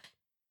 So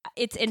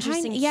it's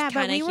interesting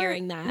kind of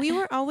hearing that. We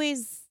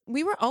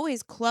were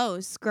always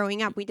close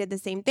growing up. We did the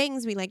same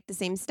things. We liked the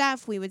same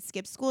stuff. We would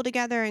skip school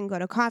together and go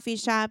to coffee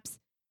shops.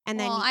 And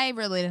then I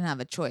really didn't have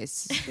a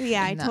choice.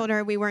 Yeah, I told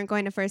her we weren't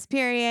going to first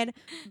period.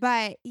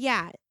 But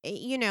yeah,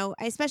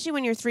 especially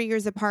when you're 3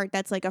 years apart,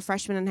 that's like a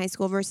freshman in high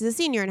school versus a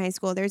senior in high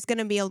school. There's going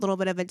to be a little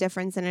bit of a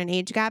difference in an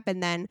age gap.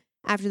 And then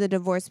after the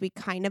divorce, we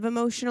kind of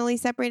emotionally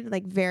separated,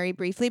 like very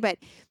briefly. But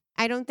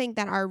I don't think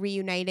that our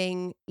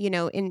reuniting,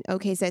 in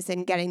OK Sis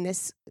and getting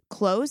this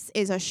close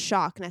is a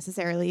shock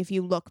necessarily if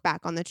you look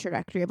back on the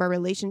trajectory of our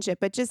relationship.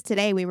 But just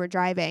today we were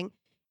driving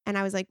and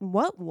I was like,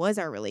 what was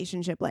our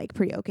relationship like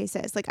pre-OK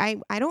Sis? Like, I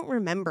don't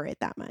remember it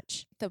that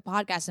much. The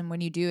podcast, and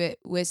when you do it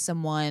with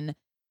someone,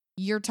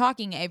 you're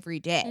talking every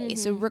day. Mm-hmm.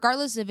 So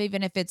regardless of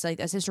even if it's like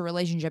a sister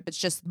relationship, it's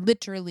just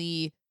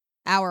literally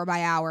hour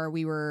by hour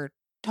we were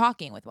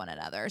talking with one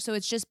another. So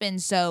it's just been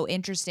so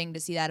interesting to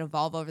see that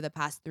evolve over the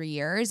past 3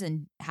 years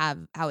and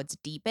how it's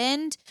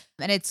deepened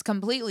and it's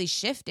completely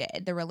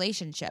shifted the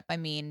relationship. I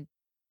mean,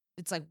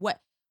 it's like what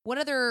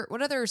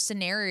other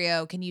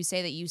scenario can you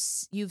say that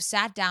you've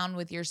sat down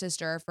with your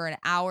sister for an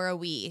hour a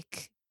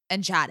week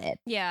and chatted?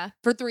 Yeah.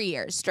 For 3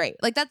 years straight.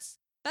 Like that's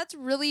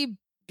really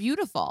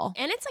beautiful.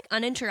 And it's like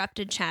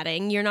uninterrupted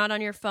chatting. You're not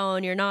on your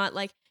phone. You're not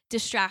like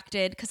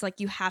distracted because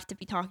like you have to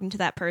be talking to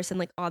that person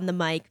like on the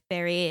mic,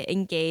 very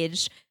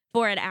engaged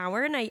for an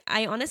hour. And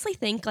I honestly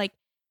think like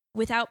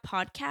without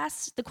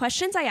podcasts, the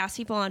questions I ask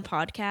people on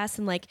podcasts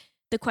and like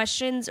the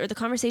questions or the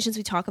conversations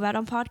we talk about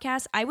on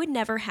podcasts, I would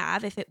never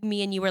have if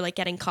me and you were like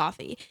getting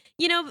coffee,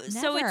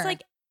 So it's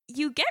like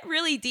you get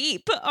really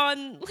deep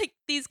on like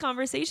these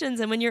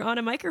conversations and when you're on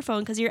a microphone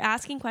because you're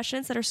asking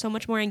questions that are so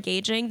much more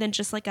engaging than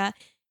just like a,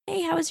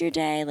 hey, how was your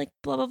day? Like,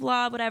 blah, blah,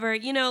 blah, whatever,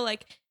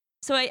 like,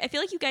 so I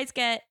feel like you guys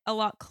get a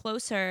lot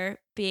closer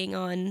being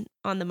on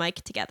the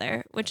mic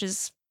together, which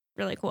is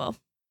really cool.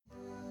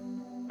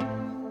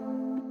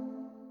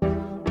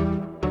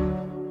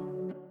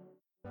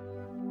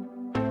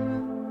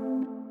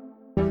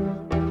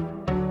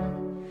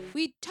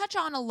 We touch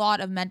on a lot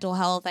of mental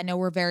health. I know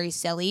we're very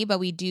silly, but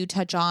we do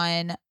touch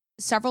on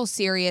several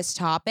serious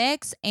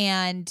topics.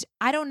 And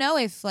I don't know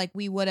if like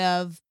we would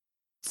have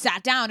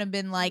sat down and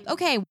been like,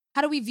 okay,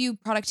 how do we view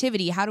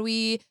productivity? How do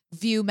we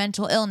view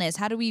mental illness?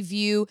 How do we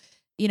view,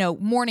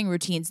 morning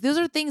routines? Those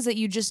are things that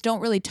you just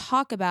don't really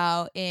talk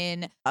about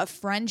in a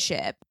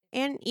friendship.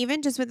 And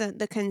even just with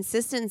the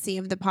consistency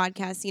of the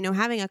podcast,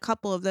 having a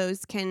couple of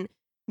those can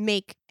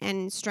make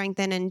and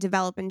strengthen and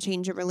develop and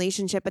change a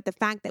relationship. But the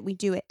fact that we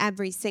do it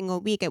every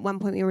single week, at one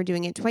point we were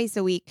doing it twice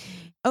a week,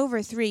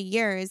 over 3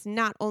 years,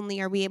 not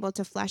only are we able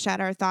to flesh out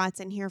our thoughts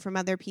and hear from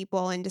other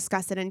people and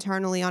discuss it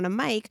internally on a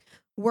mic,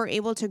 we're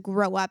able to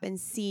grow up and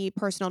see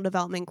personal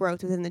development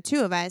growth within the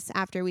two of us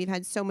after we've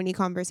had so many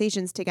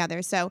conversations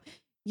together. So,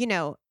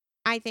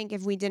 I think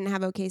if we didn't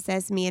have OK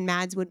Sis, me and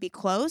Mads would be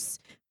close,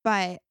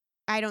 but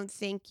I don't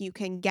think you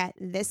can get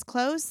this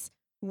close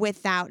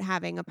without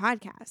having a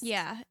podcast.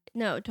 Yeah,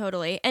 no,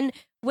 totally. And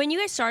when you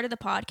guys started the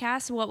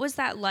podcast, what was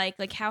that like?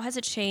 Like, how has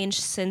it changed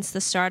since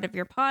the start of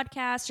your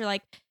podcast? Or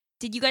like,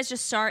 did you guys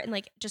just start and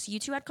like just you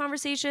two had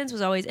conversations?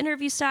 Was it always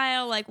interview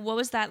style? Like, what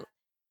was that,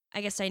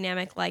 I guess,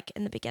 dynamic like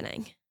in the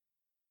beginning?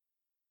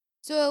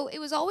 So it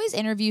was always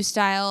interview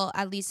style,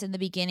 at least in the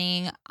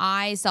beginning.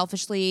 I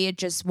selfishly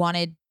just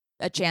wanted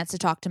a chance to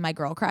talk to my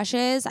girl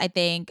crushes. I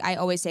think I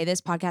always say this,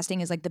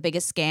 podcasting is like the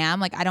biggest scam.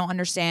 Like, I don't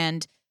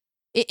understand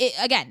it.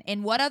 Again,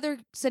 in what other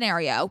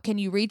scenario can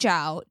you reach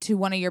out to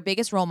one of your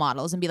biggest role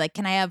models and be like,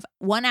 can I have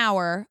 1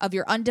 hour of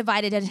your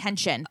undivided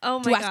attention to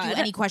ask you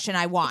any question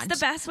I want? It's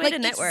the best way to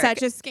network.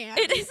 Such a scam.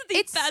 It is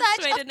the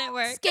best way to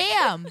network.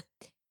 Scam.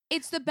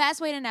 It's the best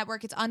way to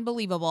network. It's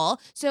unbelievable.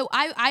 So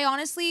I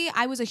honestly,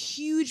 I was a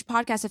huge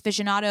podcast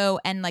aficionado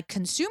and like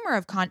consumer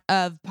of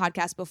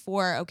podcasts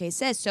before OK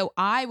Sis. So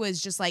I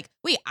was just like,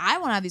 wait, I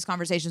want to have these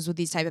conversations with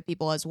these type of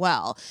people as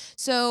well.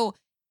 So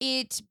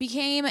it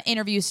became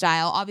interview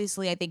style.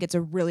 Obviously, I think it's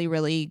a really,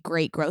 really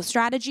great growth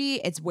strategy.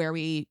 It's where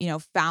we,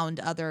 found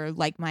other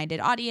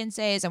like-minded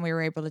audiences and we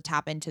were able to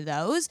tap into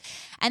those.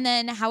 And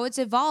then how it's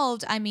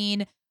evolved, I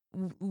mean,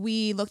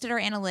 we looked at our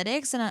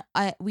analytics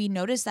and we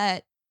noticed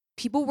that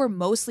people were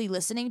mostly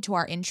listening to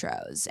our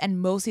intros and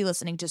mostly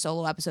listening to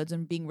solo episodes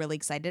and being really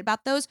excited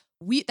about those.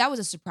 That was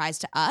a surprise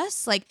to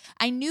us. Like,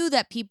 I knew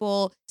that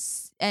people,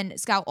 and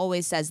Scout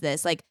always says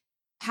this, like,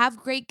 have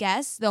great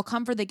guests. They'll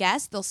come for the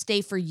guests. They'll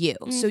stay for you.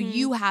 Mm-hmm. So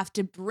you have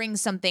to bring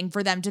something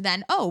for them to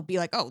then, be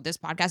like, oh, this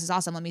podcast is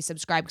awesome. Let me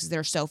subscribe because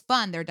they're so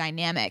fun. They're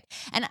dynamic.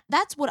 And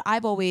that's what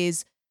I've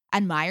always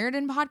admired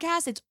in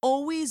podcasts. It's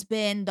always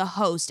been the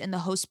host and the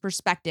host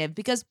perspective,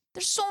 because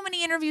there's so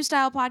many interview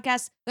style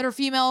podcasts that are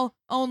female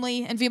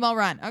only and female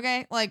run.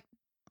 Okay. Like,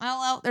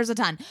 well, there's a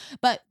ton,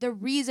 but the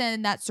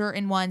reason that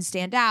certain ones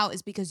stand out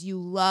is because you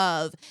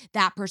love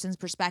that person's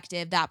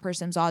perspective, that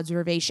person's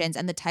observations,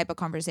 and the type of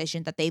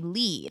conversation that they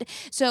lead.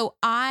 So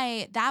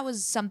that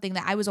was something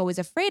that I was always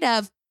afraid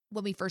of.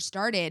 When we first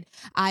started,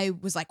 I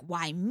was like,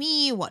 why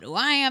me? What do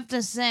I have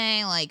to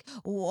say? Like,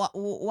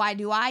 why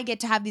do I get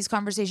to have these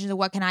conversations? And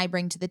what can I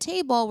bring to the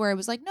table? Where it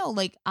was like, no,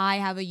 like, I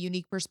have a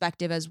unique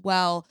perspective as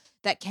well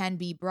that can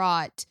be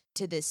brought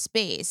to this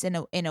space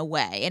in a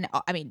way. And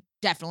I mean,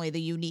 definitely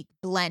the unique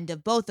blend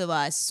of both of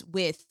us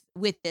with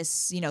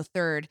this,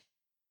 third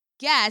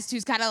guest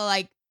who's kind of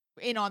like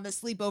in on the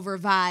sleepover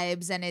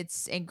vibes, and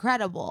it's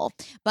incredible.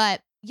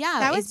 But yeah,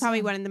 that was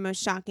probably one of the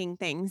most shocking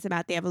things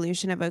about the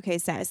evolution of OK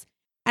Sis.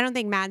 I don't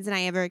think Mads and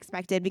I ever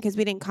expected, because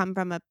we didn't come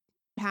from a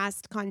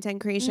past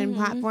content creation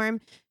platform.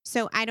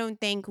 So I don't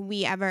think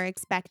we ever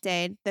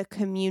expected the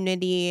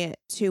community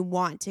to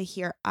want to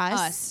hear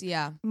us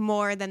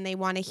more than they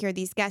want to hear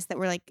these guests that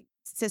were like,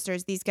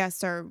 sisters, these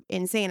guests are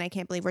insane. I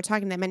can't believe we're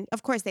talking to them. And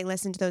of course they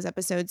listened to those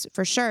episodes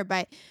for sure.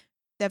 But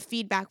the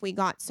feedback we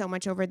got so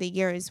much over the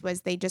years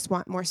was they just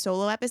want more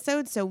solo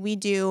episodes. So we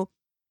do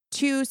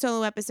 2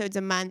 solo episodes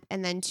a month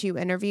and then 2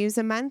 interviews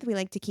a month. We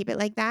like to keep it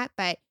like that.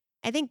 But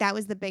I think that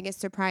was the biggest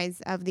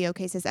surprise of the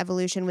OK Sis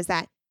evolution, was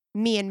that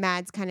me and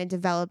Mads kind of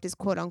developed as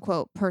quote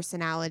unquote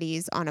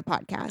personalities on a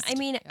podcast. I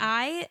mean,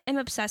 I am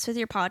obsessed with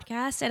your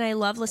podcast and I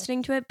love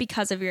listening to it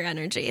because of your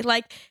energy.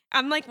 Like,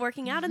 I'm like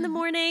working out in the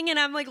morning and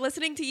I'm like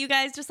listening to you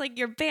guys, just like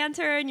your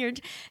banter and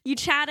you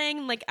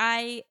chatting. Like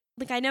I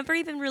never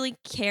even really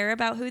care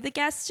about who the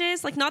guest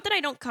is. Like, not that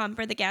I don't come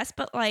for the guest,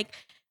 but like,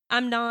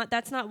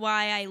 that's not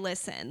why I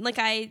listen. Like,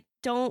 I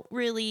don't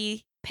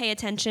really pay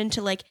attention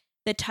to like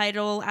the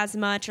title as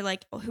much or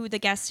like who the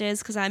guest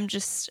is, because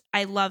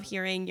I love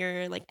hearing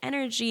your like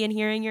energy and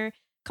hearing your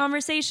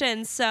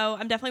conversations. So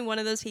I'm definitely one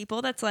of those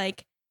people that's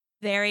like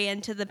very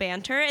into the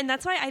banter, and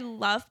that's why I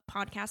love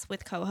podcasts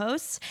with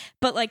co-hosts.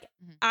 But like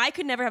I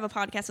could never have a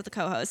podcast with a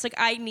co-host. Like,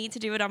 I need to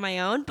do it on my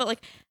own, but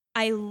like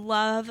I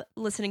love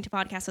listening to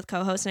podcasts with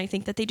co-hosts, and I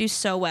think that they do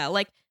so well.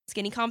 Like,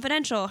 Skinny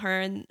Confidential,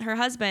 her and her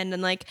husband,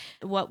 and like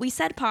What We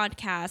Said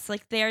podcast,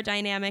 like their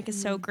dynamic is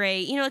so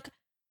great. You know, like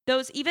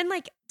those, even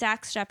like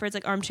Dax Shepard's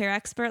like Armchair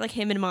Expert, like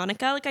him and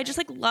Monica, like I just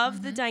like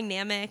love the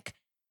dynamic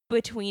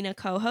between a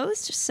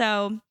co-host.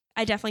 So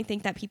I definitely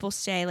think that people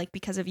stay like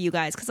because of you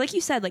guys. Cause like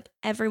you said, like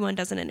everyone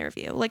does an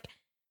interview. Like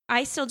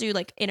I still do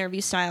like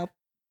interview style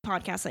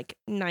podcasts, like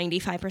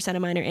 95%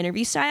 of mine are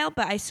interview style,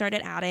 but I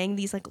started adding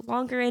these like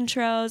longer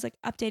intros, like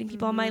updating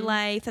people on my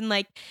life. And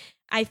like,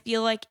 I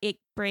feel like it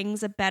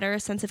brings a better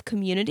sense of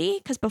community.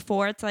 Cause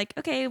before it's like,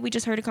 okay, we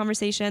just heard a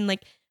conversation.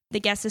 Like the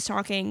guest is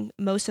talking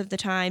most of the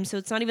time. So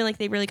it's not even like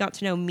they really got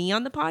to know me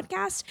on the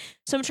podcast.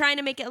 So I'm trying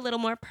to make it a little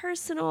more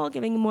personal,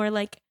 giving more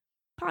like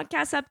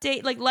podcast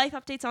update, like life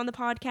updates on the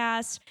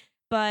podcast.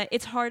 But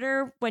it's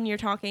harder when you're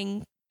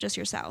talking just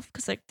yourself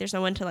because like there's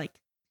no one to like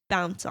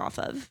bounce off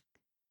of.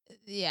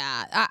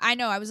 Yeah, I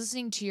know. I was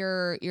listening to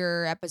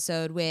your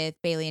episode with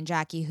Bailey and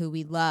Jackie, who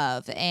we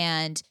love,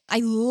 and I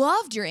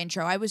loved your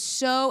intro. It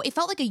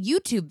felt like a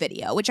YouTube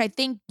video, which I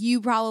think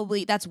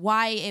that's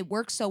why it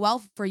works so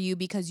well for you,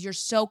 because you're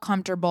so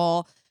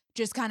comfortable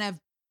just kind of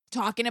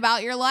talking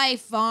about your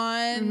life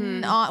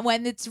on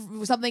when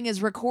something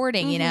is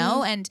recording, you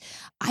know? And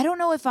I don't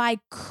know if I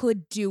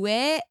could do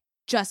it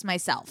just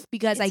myself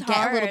because I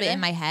get a little bit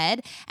in my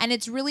head, and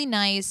it's really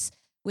nice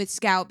with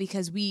Scout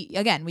because we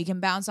can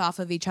bounce off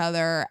of each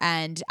other,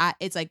 and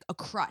it's like a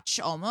crutch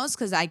almost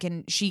because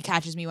she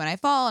catches me when I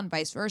fall and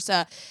vice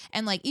versa.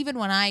 And like even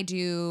when I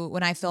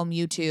film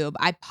YouTube,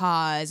 I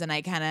pause and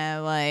I kind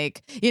of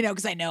like, you know,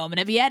 because I know I'm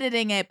gonna be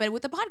editing it. But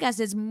with the podcast,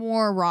 it's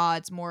more raw,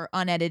 it's more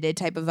unedited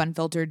type of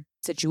unfiltered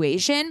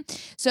situation.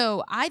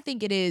 So I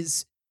think it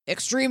is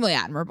extremely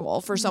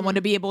admirable for someone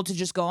to be able to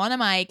just go on a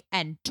mic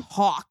and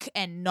talk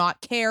and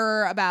not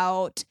care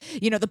about,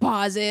 you know, the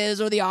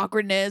pauses or the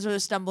awkwardness or the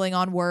stumbling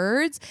on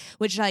words,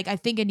 which like I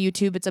think in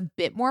YouTube it's a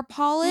bit more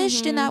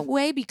polished in that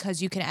way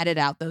because you can edit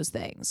out those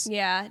things.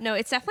 Yeah, no,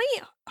 it's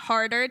definitely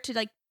harder to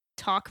like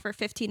talk for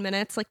 15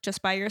 minutes like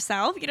just by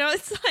yourself, you know.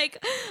 It's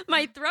like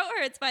my throat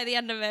hurts by the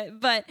end of it.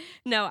 But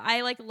no,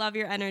 I like love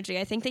your energy.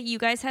 I think that you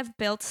guys have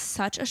built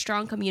such a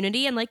strong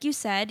community, and like you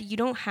said, you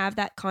don't have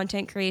that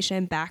content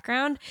creation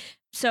background,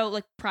 so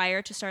like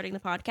prior to starting the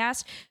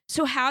podcast.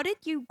 So how did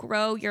you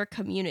grow your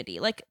community?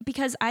 Like,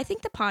 because I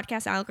think the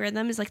podcast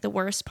algorithm is like the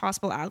worst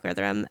possible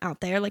algorithm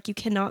out there. Like you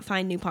cannot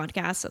find new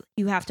podcasts.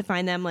 You have to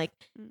find them like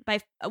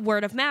by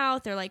word of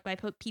mouth or like by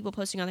people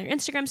posting on their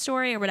Instagram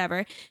story or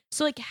whatever.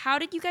 So like how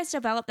did you guys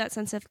develop that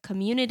sense of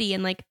community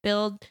and like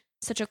build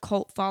such a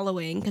cult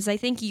following? Because I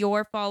think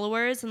your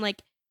followers and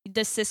like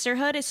the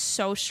sisterhood is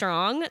so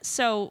strong.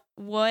 So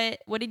what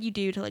did you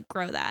do to like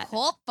grow that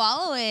Cult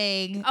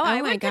following? Oh,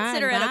 I my would God,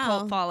 consider it a wow.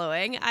 cult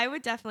following. I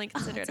would definitely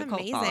consider it a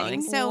cult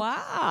following. So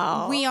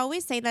wow. we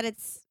always say that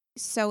it's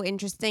so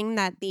interesting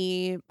that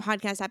the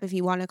podcast app, if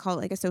you want to call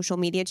it like a social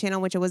media channel,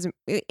 which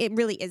it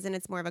really isn't,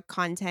 it's more of a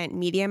content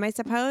medium, I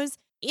suppose,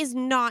 is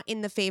not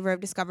in the favor of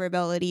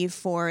discoverability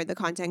for the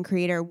content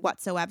creator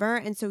whatsoever.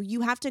 And so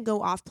you have to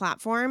go off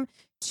platform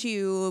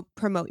to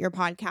promote your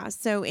podcast.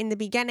 So in the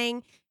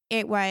beginning,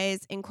 it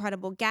was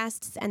incredible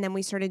guests. And then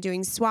we started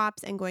doing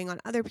swaps and going on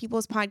other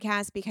people's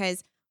podcasts,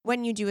 because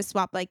when you do a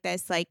swap like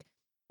this, like,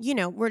 you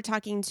know, we're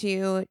talking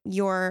to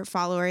your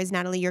followers,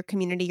 Natalie, your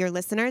community, your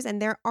listeners,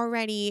 and they're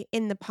already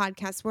in the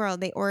podcast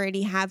world. They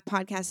already have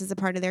podcasts as a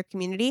part of their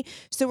community.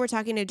 So we're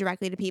talking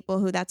directly to people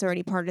who that's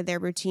already part of their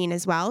routine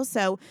as well.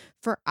 So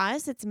for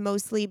us, it's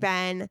mostly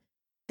been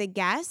the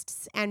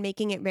guests and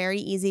making it very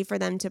easy for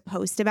them to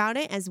post about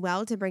it as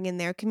well, to bring in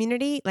their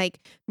community, like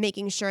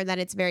making sure that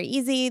it's very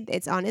easy.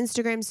 It's on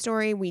Instagram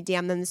story. We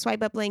DM them the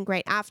swipe up link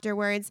right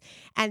afterwards,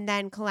 and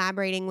then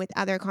collaborating with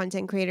other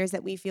content creators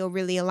that we feel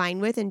really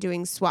aligned with and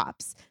doing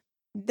swaps.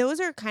 Those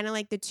are kind of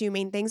like the two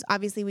main things.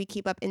 Obviously, we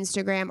keep up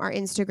Instagram. Our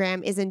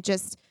Instagram isn't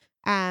just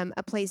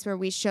a place where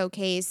we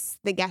showcase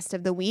the guest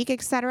of the week,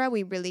 etc.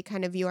 We really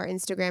kind of view our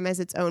Instagram as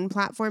its own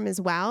platform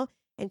as well,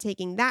 and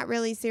taking that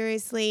really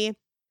seriously.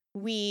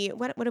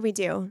 What do we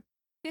do? You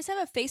guys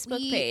have a Facebook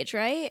page,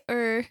 right?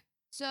 Or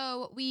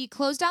so we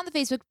closed down the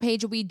Facebook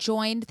page. We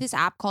joined this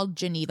app called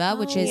Geneva,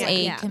 which is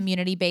a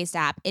community-based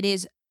app. It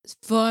is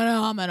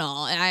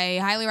phenomenal. And I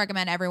highly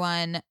recommend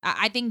everyone.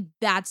 I think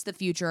that's the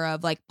future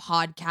of like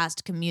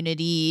podcast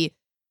community,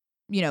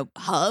 you know,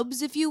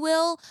 hubs, if you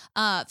will.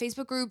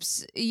 Facebook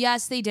groups,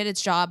 yes, they did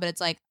its job, but it's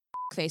like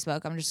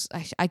Facebook.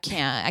 I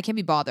can't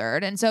be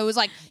bothered. And so it was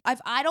like, if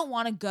I don't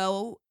want to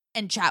go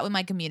and chat with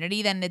my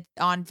community then it's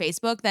on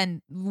Facebook, then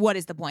what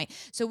is the point?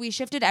 So we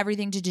shifted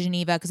everything to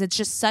Geneva because it's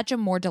just such a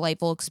more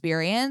delightful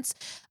experience.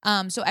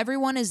 So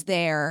everyone is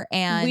there,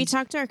 and we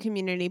talked to our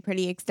community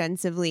pretty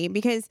extensively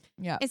because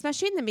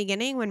especially in the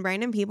beginning when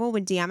random people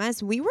would DM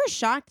us, we were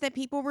shocked that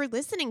people were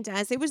listening to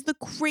us. It was the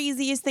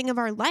craziest thing of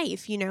our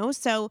life, you know?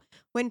 So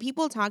when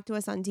people talk to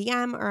us on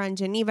DM or on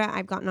Geneva,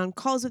 I've gotten on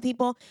calls with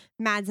people.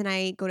 Mads and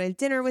I go to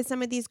dinner with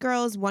some of these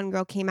girls. One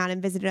girl came out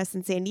and visited us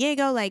in San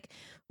Diego. Like,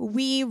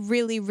 we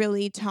really,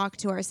 really talk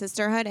to our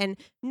sisterhood, and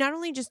not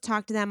only just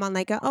talk to them on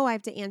like, I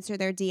have to answer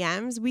their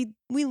DMs. We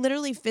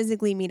literally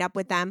physically meet up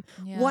with them.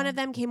 Yeah. One of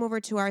them came over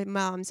to our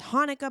mom's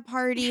Hanukkah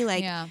party.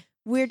 Like, Yeah.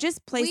 we're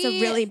just place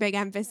a really big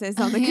emphasis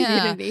on the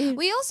Yeah. community.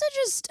 We also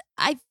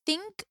I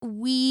think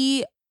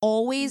we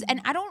always,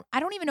 and I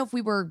don't even know if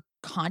we were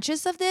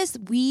conscious of this.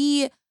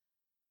 We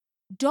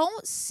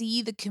don't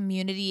see the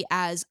community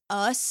as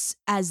us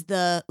as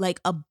the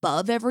like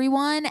above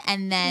everyone,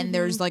 and then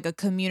there's like a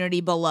community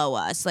below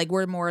us. Like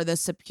we're more the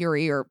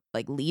superior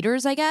like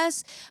leaders, I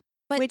guess.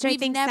 But Which I we've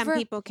think never, some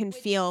people can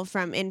feel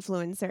from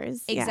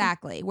influencers. Yeah.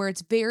 exactly, where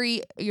it's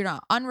very, you're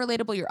not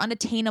unrelatable, you're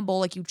unattainable.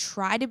 Like you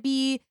try to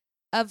be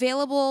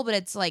available, but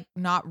it's like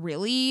not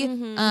really.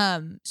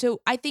 So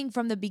I think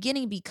from the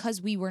beginning,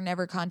 because we were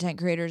never content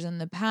creators in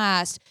the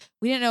past,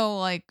 we didn't know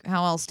like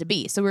how else to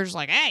be. So we're just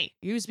like, hey,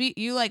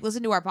 you like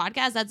listen to our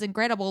podcast? That's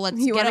incredible. Let's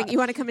You want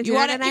to come and you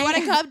dinner want tonight?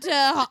 to come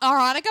to our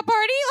Hanukkah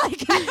party?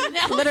 Like I don't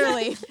know.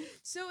 Literally.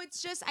 So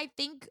it's just I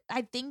think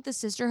the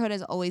sisterhood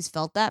has always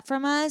felt that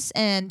from us.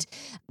 And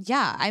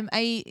yeah,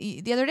 I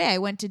the other day I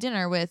went to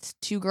dinner with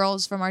two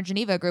girls from our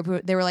Geneva group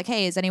who they were like,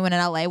 hey, is anyone in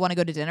LA want to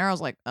go to dinner? I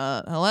was like,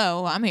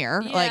 hello, I'm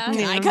here. Yeah. Like, can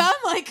I Yeah. come?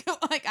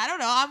 Like I don't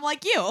know. I'm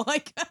like you.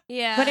 Like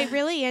Yeah. But it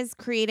really is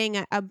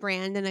creating a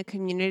brand and a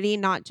community,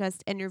 not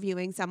just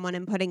interviewing someone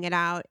and putting it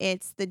out.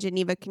 It's the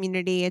Geneva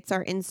community. It's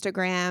our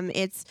Instagram.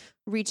 It's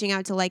reaching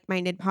out to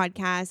like-minded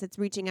podcasts. It's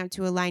reaching out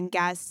to aligned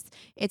guests.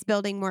 It's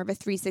building more of a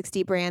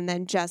 360 brand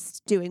than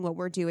just doing what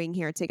we're doing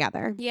here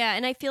together. Yeah,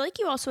 and I feel like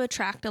you also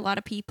attract a lot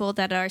of people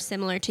that are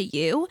similar to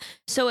you,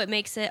 so it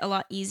makes it a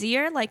lot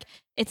easier. Like,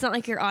 it's not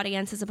like your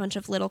audience is a bunch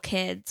of little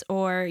kids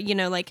or,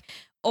 like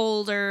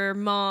older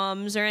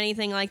moms or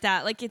anything like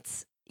that. Like,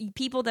 it's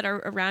people that are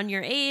around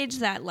your age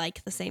that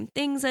like the same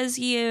things as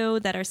you,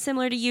 that are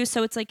similar to you,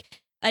 so it's like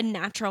a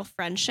natural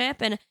friendship.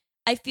 And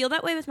I feel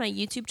that way with my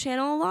YouTube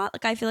channel a lot.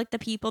 Like, I feel like the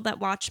people that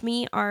watch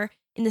me are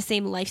in the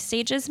same life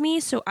stage as me.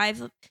 So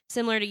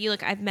similar to you,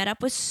 like I've met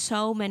up with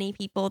so many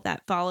people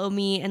that follow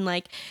me, and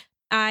like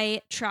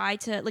I try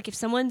to, like, if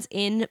someone's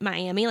in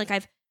Miami, like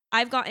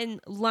I've gotten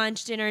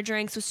lunch, dinner,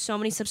 drinks with so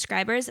many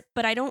subscribers,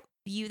 but I don't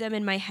view them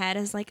in my head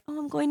as like, oh,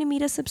 I'm going to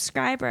meet a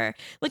subscriber.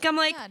 Like I'm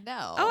like,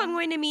 no. oh, I'm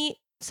going to meet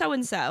so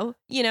and so,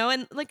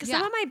 and like some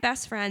Yeah. of my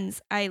best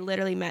friends I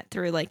literally met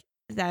through like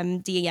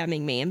them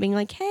DMing me and being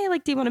like, hey,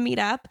 like, do you want to meet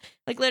up?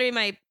 Like literally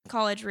my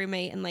college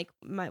roommate and like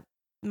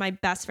my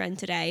best friend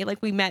today,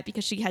 like we met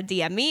because she had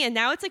DM me, and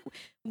now it's like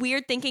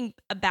weird thinking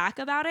back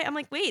about it. I'm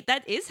like, wait,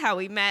 that is how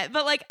we met.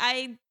 But like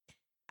I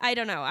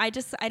don't know. I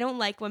don't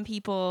like when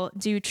people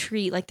do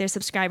treat like their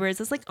subscribers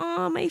as like,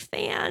 oh, my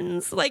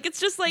fans. Like it's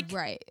just like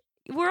Right.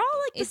 we're all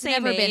like the It's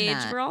same never been age.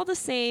 that. We're all the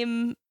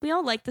same. We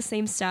all like the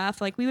same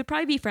stuff. Like we would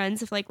probably be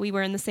friends if like we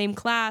were in the same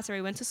class or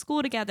we went to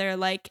school together.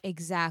 Like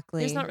Exactly.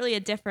 there's not really a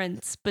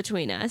difference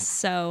between us.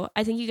 So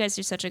I think you guys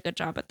do such a good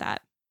job at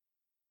that.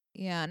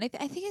 Yeah, and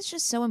I think it's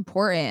just so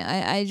important.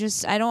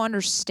 I don't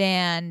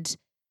understand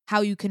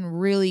how you can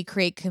really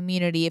create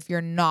community if you're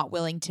not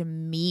willing to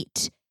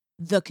meet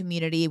the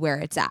community where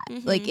it's at.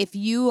 Like if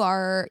you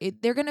are,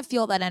 they're gonna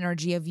feel that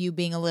energy of you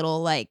being a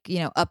little like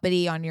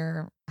uppity on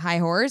your high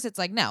horse. It's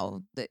like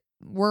no,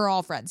 we're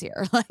all friends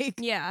here. Like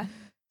Yeah.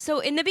 So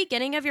in the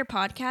beginning of your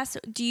podcast,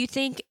 do you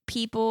think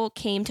people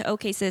came to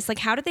OK Sis? Like,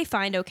 how did they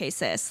find OK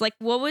Sis? Like,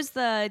 what was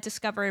the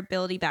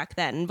discoverability back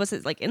then? Was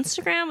it like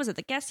Instagram? Was it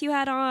the guests you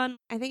had on?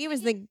 I think it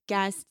was the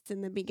guests in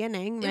the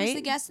beginning, it right? was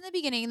the guests in the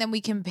beginning, and then we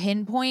can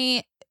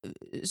pinpoint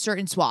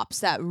certain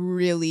swaps that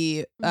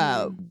really,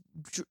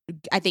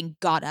 I think,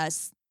 got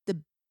us the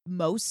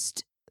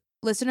most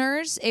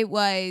listeners. It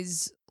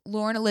was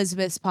Lauren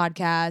Elizabeth's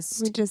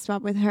podcast, We just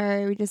swapped with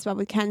her. We just swapped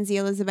with Kenzie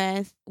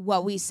Elizabeth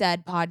What We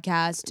Said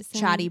podcast,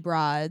 Chatty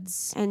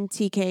Broads. and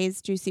TK's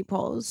Juicy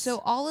Polls. So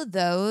all of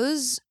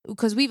those,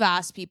 because we've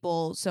asked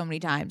people so many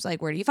times,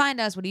 like, where do you find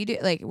us? What do you do?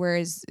 Like, where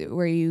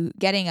are you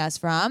getting us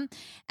from?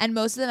 And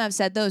most of them have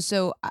said those.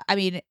 So, I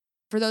mean,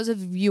 for those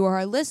of you who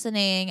are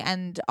listening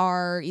and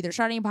are either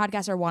starting a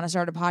podcast or want to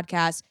start a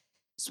podcast,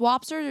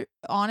 swaps are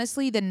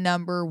honestly the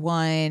number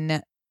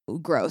one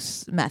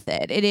growth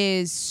method. It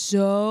is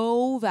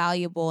so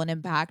valuable and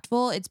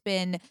impactful. It's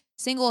been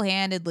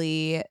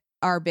single-handedly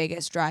our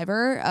biggest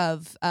driver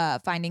of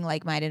finding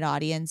like-minded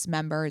audience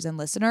members and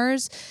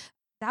listeners.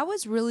 That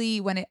was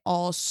really when it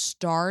all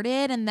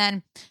started. And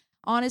then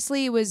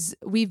honestly,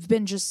 we've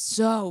been just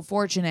so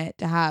fortunate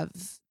to have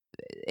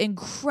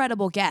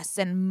incredible guests,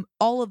 and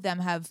all of them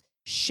have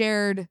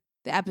shared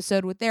the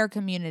episode with their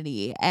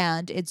community,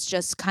 and it's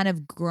just kind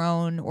of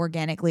grown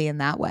organically in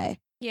that way.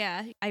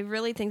 Yeah, I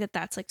really think that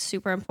that's like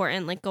super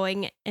important, like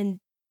going and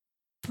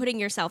putting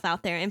yourself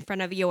out there in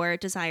front of your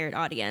desired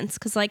audience.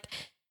 Cause like,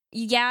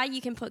 yeah,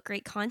 you can put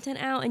great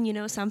content out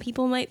and some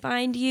people might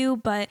find you,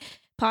 but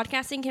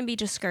podcasting can be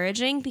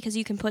discouraging because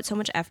you can put so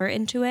much effort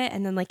into it.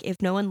 And then like,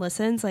 if no one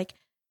listens, like,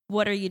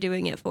 what are you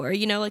doing it for?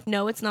 Like,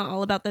 no, it's not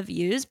all about the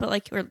views, but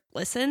like or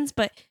listens,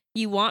 but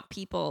you want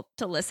people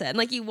to listen.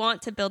 Like you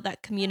want to build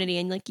that community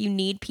and like you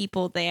need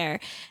people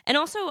there. And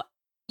also,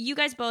 you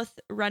guys both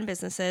run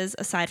businesses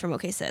aside from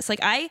OK Sis. Like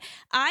I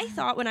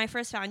thought when I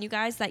first found you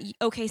guys that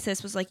OK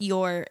Sis was like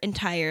your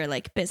entire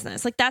like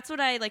business. Like that's what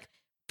I like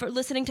for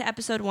listening to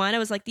episode 1. I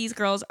was like, these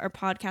girls are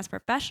podcast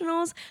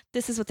professionals.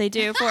 This is what they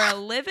do for a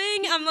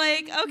living. I'm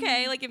like,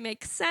 okay, like it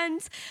makes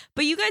sense.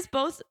 But you guys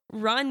both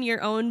run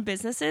your own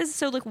businesses.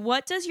 So like,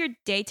 what does your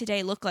day to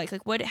day look like?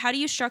 Like how do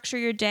you structure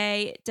your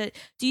day? Do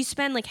you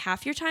spend like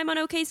half your time on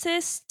OK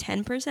Sis,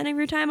 10% of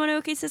your time on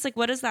OK Sis? Like,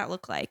 what does that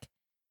look like?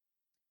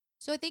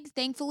 So I think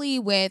thankfully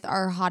with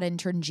our hot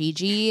intern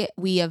Gigi,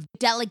 we have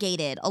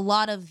delegated a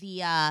lot of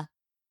the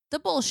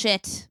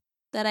bullshit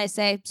that I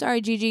say. Sorry,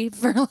 Gigi,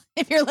 for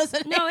if you're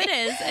listening. No, it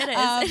is.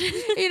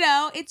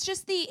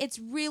 It's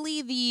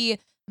really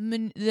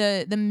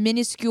the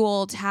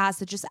minuscule tasks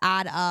that just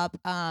add up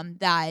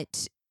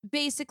that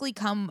basically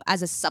come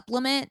as a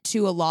supplement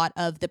to a lot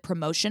of the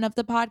promotion of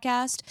the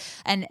podcast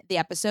and the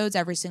episodes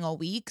every single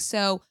week.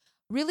 So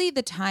really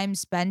the time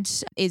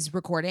spent is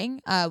recording.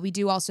 We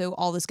do also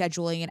all the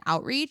scheduling and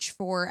outreach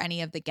for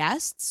any of the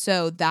guests.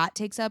 So that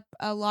takes up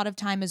a lot of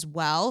time as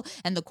well,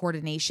 and the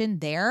coordination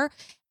there.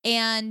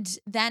 And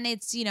then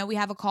it's, we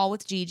have a call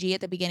with Gigi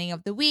at the beginning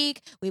of the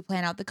week. We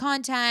plan out the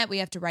content. We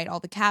have to write all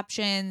the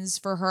captions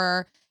for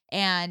her.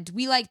 And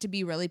we like to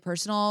be really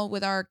personal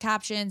with our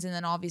captions. And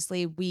then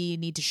obviously we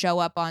need to show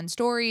up on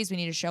stories. We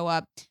need to show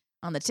up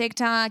on the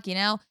TikTok,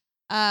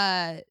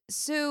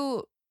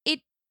 So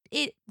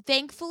it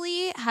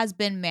thankfully has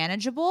been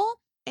manageable.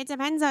 It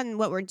depends on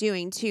what we're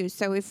doing too.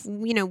 So if,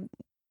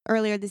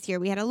 earlier this year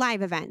we had a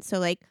live event. So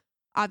like,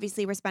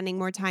 obviously we're spending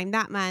more time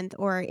that month,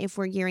 or if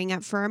we're gearing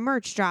up for a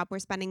merch drop, we're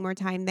spending more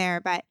time there.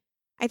 But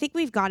I think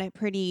we've got it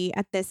pretty,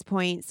 at this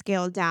point,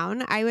 scaled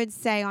down. I would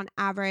say on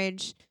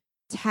average,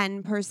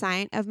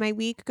 10% of my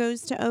week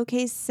goes to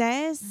OK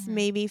Sis,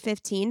 maybe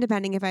 15,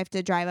 depending if I have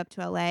to drive up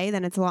to LA,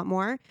 then it's a lot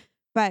more.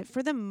 But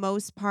for the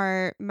most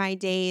part, my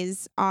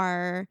days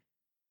are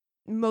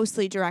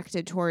mostly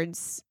directed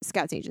towards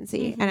Scouts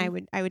Agency. And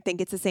I would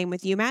think it's the same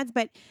with you, Mads.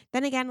 But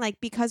then again, like,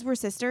 because we're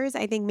sisters,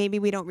 I think maybe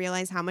we don't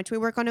realize how much we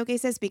work on OK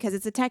Sis, because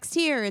it's a text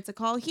here, it's a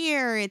call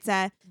here, it's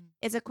a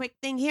quick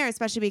thing here,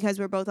 especially because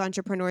we're both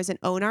entrepreneurs and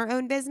own our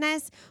own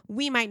business.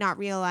 We might not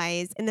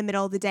realize in the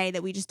middle of the day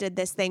that we just did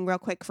this thing real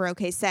quick for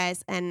OK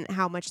Sis and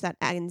how much that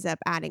ends up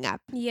adding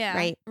up.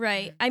 Yeah.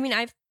 Right. I mean,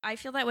 I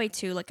feel that way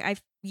too. Like I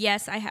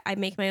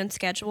make my own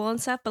schedule and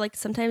stuff, but like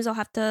sometimes I'll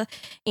have to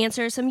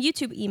answer some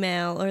YouTube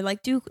email or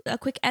like do a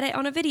quick edit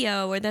on a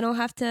video, or then I'll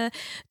have to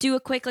do a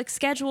quick like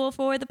schedule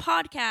for the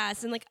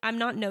podcast. And like, I'm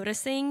not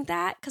noticing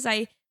that because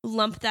I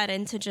lump that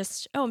into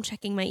just, I'm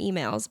checking my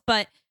emails,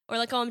 or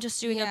like, I'm just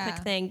doing a quick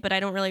thing, but I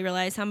don't really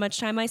realize how much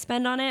time I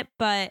spend on it.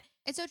 But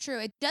it's so true.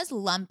 It does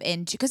lump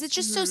into, because it's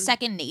just so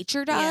second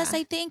nature to us,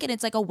 I think. And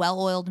it's like a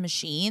well-oiled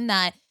machine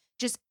that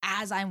just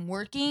as I'm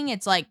working,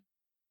 it's like,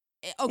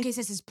 OK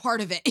Sis is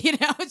part of it.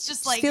 It's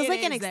just like, feels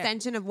like an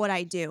extension of what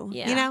I do.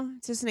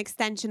 It's just an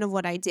extension of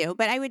what I do.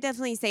 But I would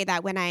definitely say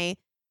that when I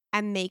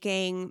am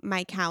making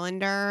my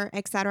calendar,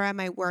 etc.,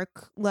 my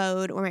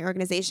workload or my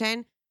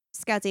organization,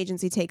 Scouts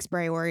Agency takes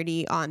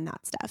priority on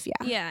that stuff.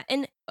 Yeah.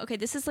 And okay,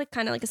 this is like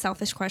kind of like a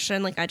selfish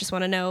question. Like, I just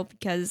want to know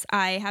because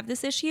I have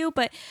this issue,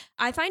 but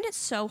I find it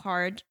so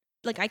hard.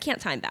 Like, I can't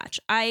time batch.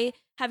 I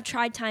have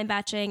tried time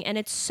batching, and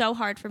it's so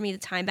hard for me to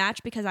time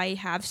batch because I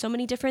have so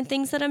many different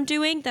things that I'm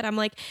doing that I'm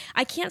like,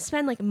 I can't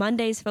spend like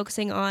Mondays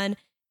focusing on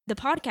the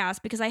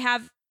podcast because I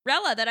have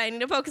Rella that I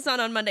need to focus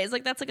on Mondays.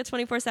 Like, that's like a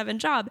 24/7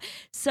 job.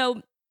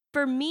 So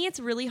for me, it's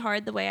really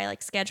hard the way I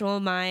like schedule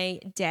my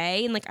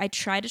day. And like, I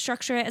try to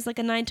structure it as like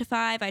a 9 to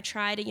 5. I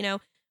try to,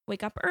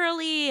 wake up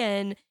early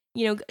and,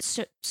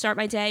 start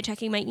my day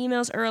checking my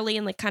emails early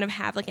and like kind of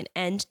have like an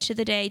end to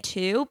the day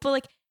too. But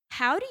like,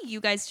 how do you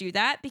guys do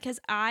that? Because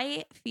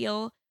I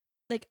feel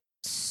like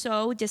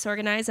so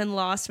disorganized and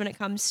lost when it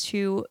comes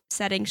to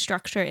setting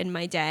structure in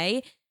my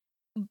day,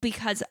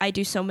 because I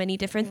do so many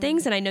different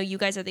things. And I know you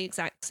guys are the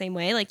exact same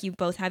way. Like, you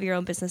both have your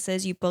own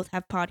businesses, you both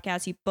have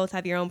podcasts, you both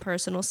have your own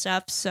personal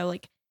stuff. So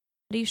like,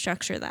 how do you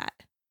structure that?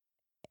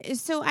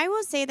 So I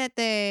will say that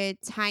the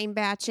time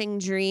batching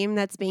dream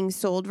that's being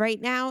sold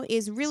right now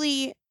is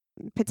really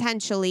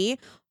potentially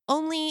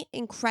only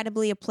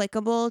incredibly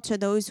applicable to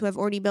those who have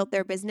already built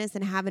their business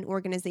and have an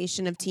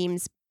organization of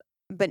teams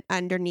but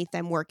underneath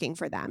them working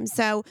for them.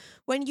 So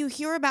when you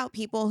hear about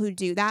people who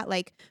do that,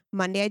 like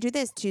Monday I do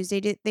this,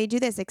 Tuesday they do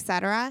this,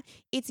 etc.,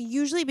 it's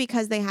usually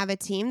because they have a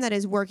team that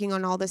is working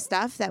on all the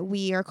stuff that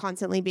we are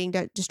constantly being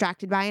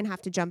distracted by and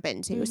have to jump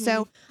into.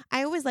 So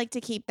I always like to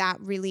keep that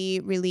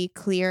really, really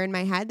clear in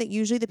my head that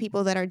usually the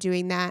people that are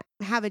doing that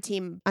have a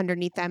team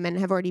underneath them and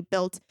have already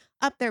built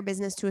up their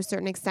business to a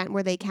certain extent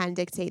where they can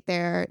dictate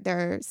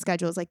their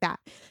schedules like that.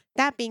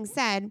 That being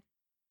said,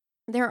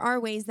 there are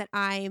ways that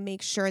I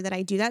make sure that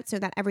I do that so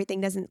that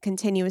everything doesn't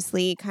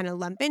continuously kind of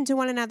lump into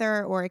one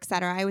another or et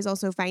cetera. I was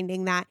also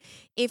finding that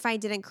if I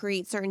didn't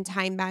create certain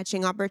time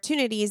batching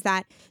opportunities,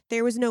 that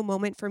there was no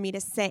moment for me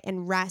to sit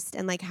and rest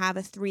and like have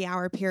a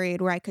 3-hour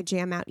period where I could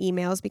jam out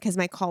emails because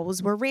my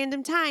calls were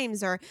random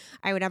times, or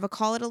I would have a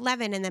call at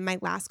 11 and then my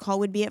last call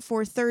would be at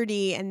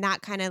 4:30, and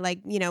that kind of like,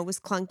 was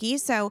clunky.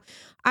 So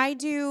I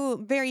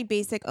do very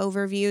basic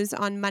overviews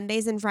on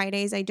Mondays and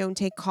Fridays. I don't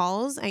take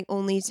calls. I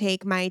only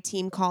take my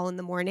team call in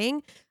the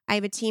morning. I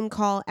have a team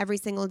call every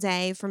single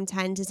day from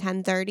 10 to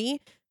 10:30.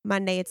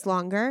 Monday it's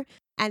longer.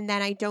 And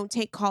then I don't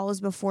take calls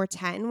before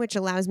 10, which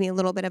allows me a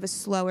little bit of a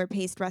slower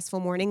paced, restful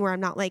morning where I'm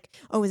not like,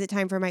 oh, is it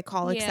time for my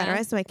call, et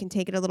cetera. So I can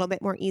take it a little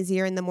bit more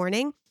easier in the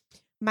morning.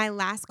 My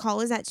last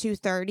call is at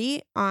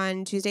 2:30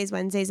 on Tuesdays,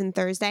 Wednesdays, and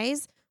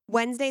Thursdays.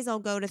 Wednesdays, I'll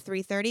go to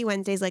 3:30.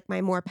 Wednesday's like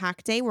my more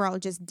packed day where I'll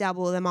just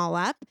double them all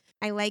up.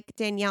 I like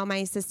Danielle, my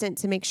assistant,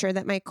 to make sure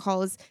that my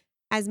calls,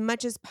 as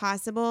much as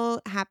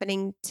possible,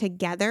 happening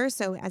together.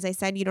 So as I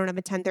said, you don't have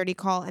a 10:30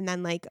 call and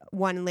then like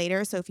one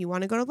later. So if you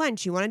want to go to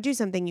lunch, you want to do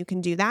something, you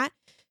can do that.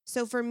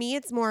 So for me,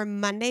 it's more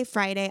Monday,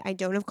 Friday. I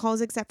don't have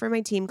calls except for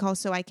my team call,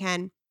 so I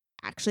can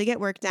actually get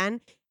work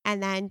done.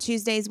 And then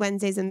Tuesdays,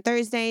 Wednesdays, and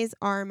Thursdays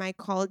are my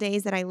call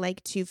days that I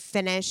like to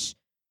finish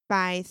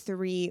by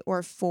 3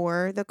 or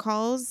 4, the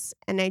calls.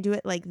 And I do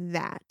it like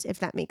that, if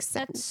that makes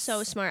sense. That's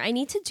so smart. I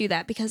need to do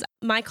that because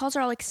my calls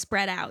are all like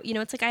spread out.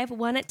 It's like I have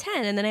one at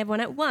 10 and then I have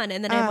one at 1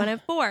 and then I have one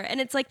at 4. And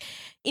it's like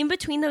in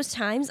between those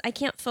times, I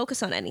can't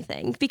focus on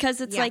anything because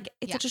it's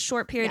it's such a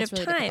short period of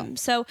really time. difficult.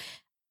 So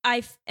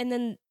and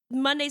then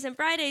Mondays and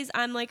Fridays,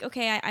 I'm like,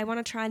 okay, I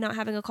want to try not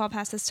having a call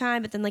past this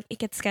time, but then like it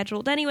gets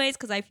scheduled anyways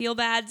because I feel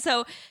bad.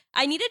 So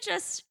I need to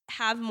just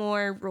have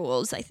more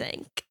rules, I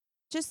think.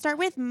 Just start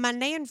with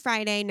Monday and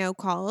Friday, no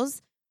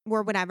calls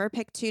or whatever.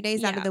 Pick 2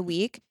 days out of the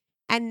week.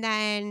 And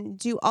then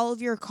do all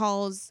of your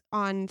calls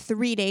on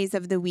 3 days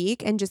of the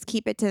week and just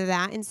keep it to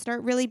that and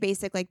start really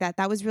basic like that.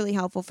 That was really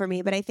helpful for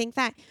me. But I think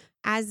that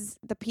as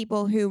the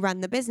people who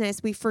run the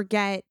business, we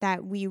forget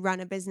that we run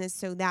a business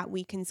so that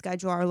we can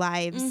schedule our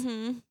lives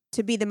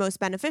to be the most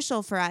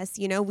beneficial for us.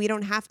 We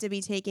don't have to be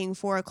taking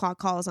 4:00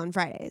 calls on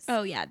Fridays.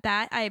 Oh yeah,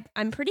 that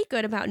I'm pretty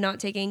good about not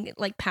taking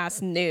like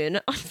past noon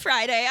on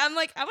Friday. I'm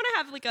like, I want to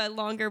have like a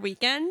longer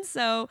weekend,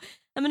 so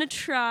I'm gonna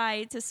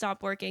try to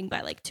stop working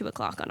by like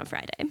 2:00 on a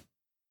Friday.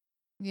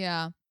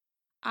 Yeah.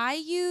 I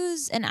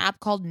use an app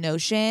called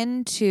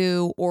Notion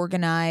to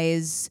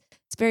organize.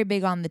 It's very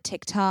big on the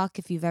TikTok,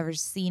 if you've ever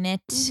seen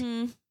it.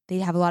 They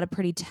have a lot of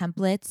pretty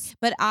templates.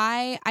 But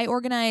I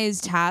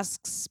organize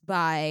tasks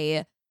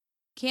by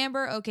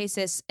Camber,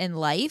 OKSys, and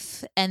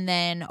Life, and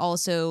then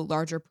also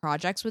larger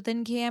projects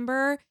within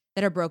Camber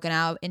that are broken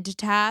out into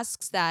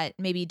tasks that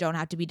maybe don't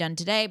have to be done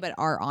today but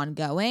are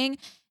ongoing.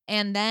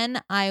 And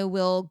then I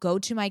will go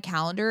to my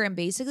calendar and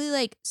basically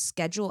like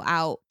schedule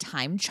out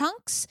time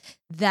chunks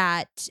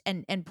that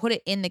and put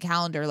it in the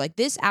calendar, like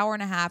this hour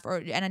and a half,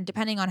 and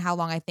depending on how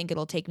long I think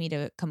it'll take me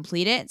to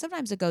complete it.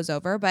 Sometimes it goes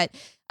over, but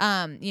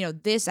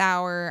this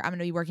hour I'm going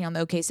to be working on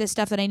the OKSys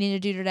stuff that I need to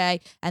do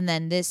today, and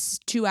then this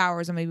 2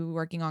 hours I'm going to be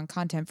working on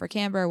content for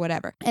Canva or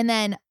whatever. And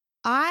then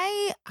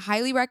I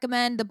highly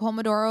recommend the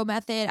Pomodoro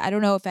method. I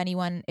don't know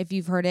if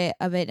you've heard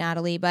of it,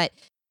 Natalie, but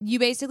you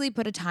basically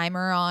put a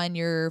timer on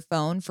your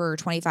phone for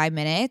 25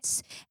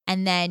 minutes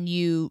and then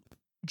you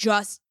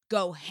just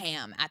go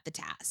ham at the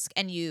task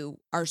and you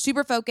are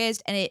super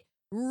focused, and it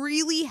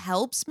really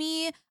helps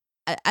me.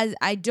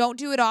 I don't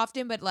do it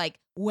often, but like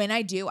when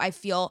I do, I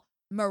feel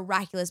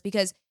miraculous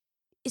because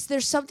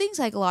there's something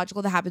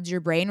psychological that happens to your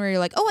brain where you're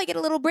like, oh, I get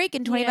a little break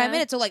in 25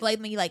 minutes. So like,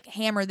 let me like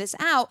hammer this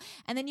out.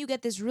 And then you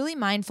get this really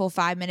mindful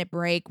 5-minute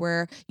break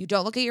where you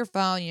don't look at your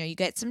phone, you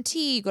get some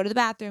tea, you go to the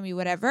bathroom, you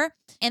whatever.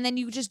 And then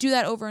you just do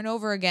that over and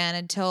over again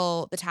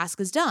until the task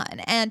is done.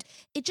 And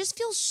it just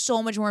feels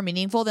so much more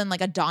meaningful than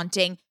like a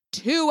daunting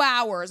 2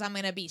 hours. I'm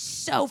going to be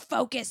so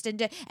focused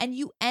and it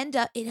ends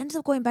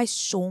up going by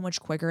so much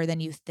quicker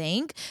than you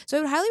think. So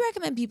I would highly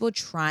recommend people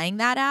trying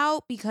that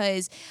out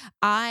because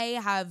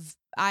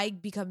I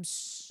become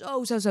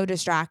so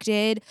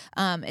distracted.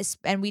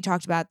 And we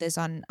talked about this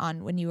on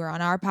when you were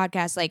on our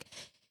podcast, like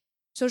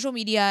social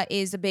media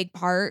is a big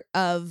part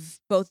of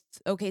both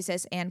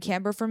OKSys and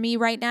Canva for me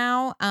right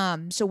now.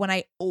 So when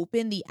I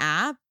open the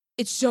app,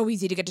 it's so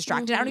easy to get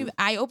distracted.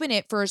 I open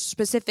it for a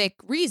specific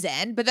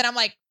reason, but then I'm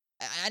like,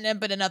 and then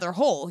but another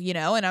hole,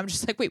 and I'm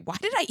just like, wait, why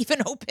did I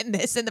even open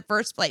this in the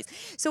first place?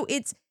 So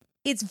it's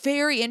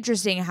very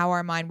interesting how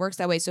our mind works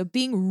that way. So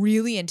being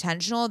really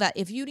intentional that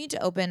if you need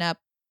to open up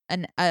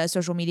a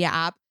social media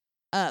app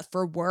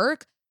for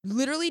work,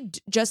 literally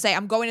just say,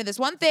 I'm going to this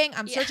one thing,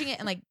 I'm searching it,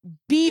 and like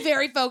be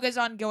very focused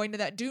on going to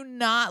that. Do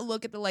not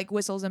look at the like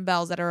whistles and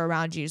bells that are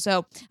around you.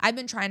 So I've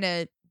been trying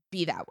to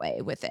be that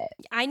way with it.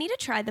 I need to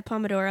try the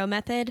Pomodoro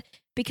method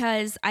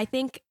because I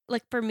think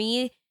like for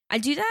me, I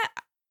do that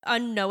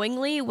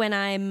unknowingly when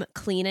I'm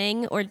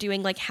cleaning or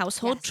doing like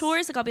household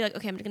chores. Like I'll be like,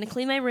 okay, I'm going to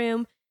clean my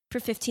room for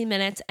 15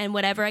 minutes and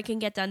whatever I can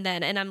get done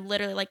then. And I'm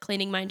literally like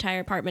cleaning my entire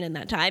apartment in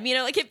that time.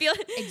 Like it feels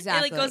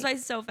exactly. It like goes by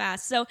so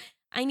fast. So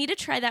I need to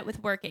try that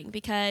with working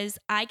because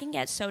I can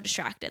get so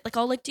distracted. Like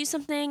I'll like do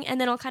something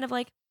and then I'll kind of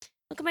like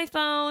look at my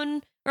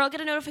phone or I'll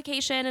get a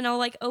notification and I'll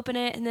like open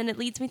it and then it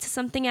leads me to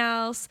something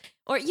else.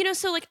 Or,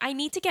 so like I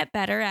need to get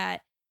better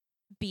at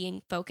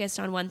being focused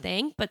on one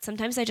thing, but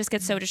sometimes I just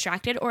get so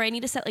distracted, or I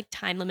need to set like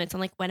time limits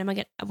on like when I'm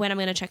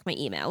going to check my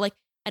email. Like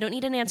I don't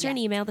need an answer an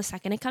email the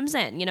second it comes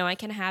in. I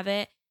can have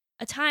it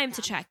a time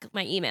to check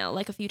my email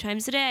like a few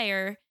times a day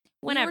or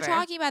whenever. We were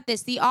talking about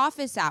this, the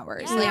office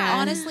hours. Yeah. Like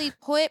honestly,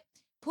 put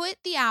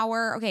the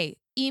hour,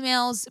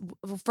 emails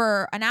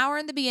for an hour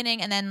in the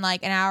beginning and then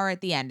like an hour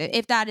at the end,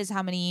 if that is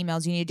how many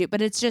emails you need to do.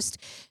 But it's just,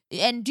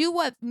 and do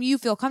what you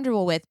feel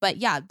comfortable with. But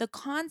yeah, the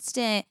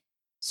constant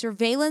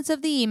surveillance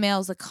of the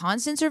emails, the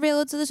constant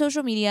surveillance of the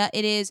social media,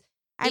 it is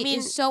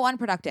so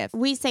unproductive.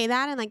 We say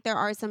that, and like there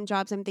are some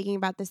jobs, I'm thinking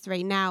about this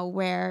right now,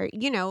 where,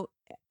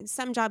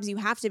 some jobs you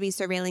have to be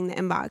surveilling the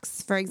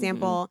inbox. For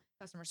example,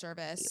 Customer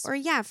service. Or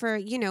for,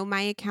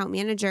 my account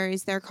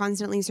managers, they're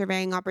constantly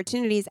surveying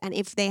opportunities. And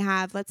if they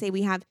have, let's say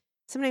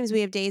sometimes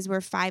we have days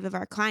where 5 of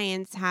our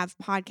clients have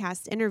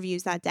podcast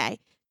interviews that day.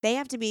 They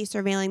have to be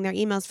surveilling their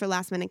emails for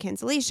last minute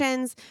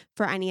cancellations,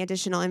 for any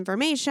additional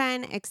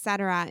information,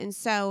 etc. And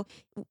so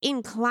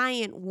in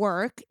client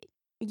work,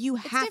 you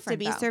have to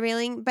be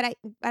surveilling. But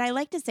I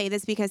like to say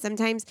this because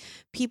sometimes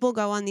people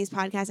go on these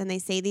podcasts and they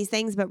say these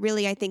things, but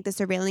really I think the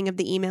surveilling of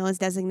the email is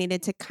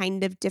designated to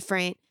kind of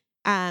different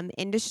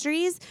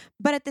industries.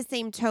 But at the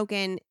same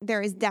token,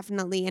 there is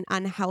definitely an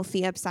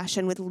unhealthy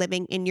obsession with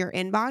living in your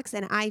inbox.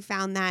 And I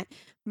found that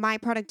my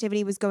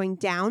productivity was going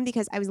down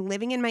because I was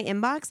living in my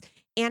inbox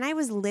and I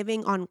was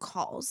living on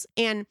calls.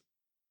 And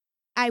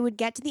I would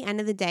get to the end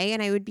of the day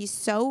and I would be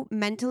so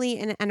mentally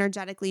and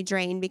energetically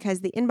drained because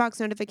the inbox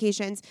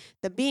notifications,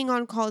 the being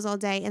on calls all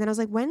day. And then I was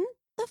like, when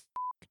the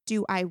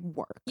do I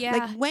work? Yeah.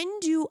 Like, when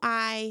do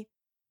I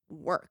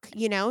work?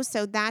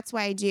 So that's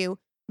why I do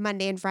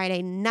Monday and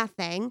Friday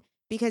nothing,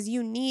 because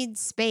you need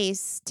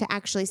space to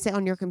actually sit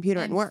on your computer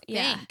and work.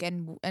 Think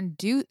and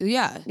do.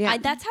 Yeah.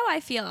 That's how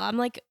I feel. I'm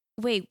like,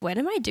 wait, when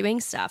am I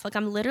doing stuff? Like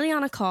I'm literally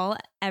on a call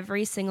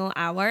every single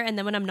hour. And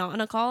then when I'm not on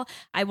a call,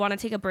 I want to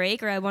take a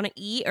break or I want to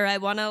eat or I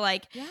want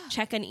to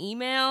check an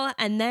email.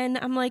 And then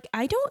I'm like,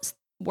 I don't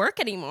work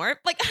anymore.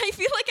 Like I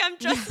feel like I'm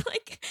just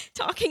like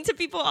talking to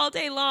people all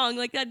day long.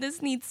 Like that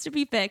this needs to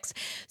be fixed.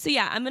 So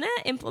yeah, I'm going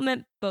to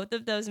implement both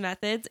of those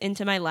methods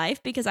into my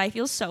life because I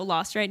feel so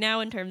lost right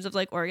now in terms of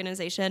like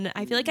organization.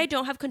 I feel like I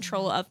don't have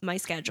control of my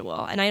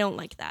schedule and I don't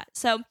like that.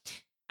 So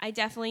I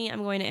definitely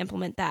am going to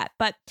implement that.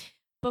 But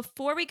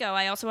before we go,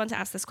 I also want to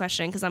ask this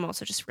question because I'm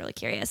also just really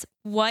curious.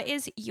 What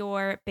is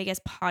your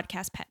biggest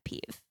podcast pet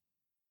peeve?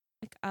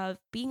 Like of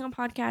being on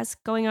podcasts,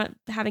 going on,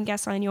 having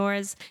guests on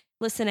yours,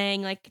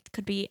 listening, like it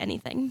could be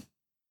anything.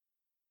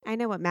 I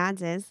know what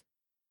Mads is.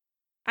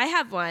 I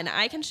have one.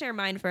 I can share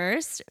mine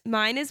first.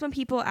 Mine is when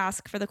people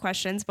ask for the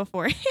questions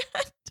beforehand.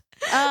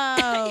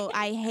 Oh,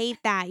 I hate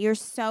that. You're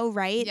so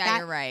right. Yeah,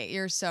 you're right.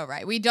 You're so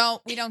right. We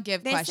don't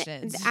give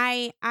questions.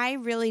 I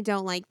really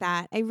don't like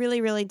that. I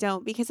really, really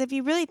don't. Because if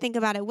you really think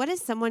about it, what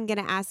is someone going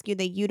to ask you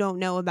that you don't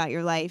know about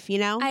your life,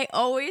 I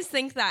always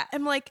think that.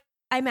 I'm like,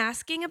 I'm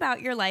asking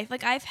about your life.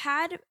 Like I've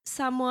had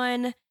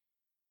someone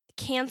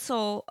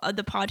cancel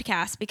the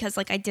podcast because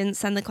like I didn't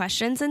send the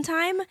questions in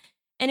time.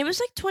 And it was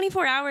like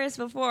 24 hours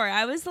before.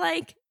 I was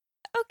like,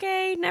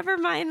 okay, never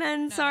mind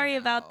then. Sorry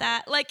about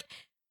that. Like,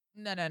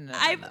 No.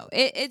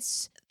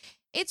 It's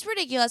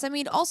ridiculous. I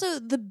mean, also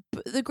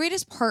the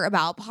greatest part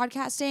about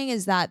podcasting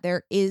is that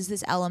there is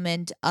this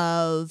element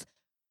of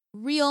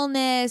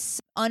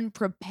realness,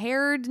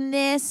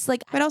 unpreparedness.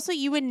 Like, but also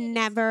you would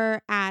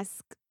never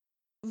ask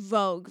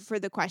Vogue for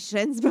the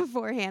questions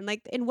beforehand.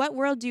 Like, in what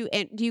world do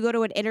you go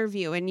to an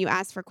interview and you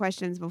ask for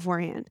questions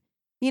beforehand?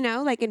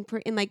 Like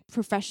in like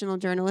professional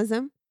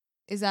journalism.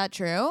 Is that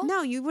true?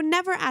 No, you would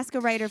never ask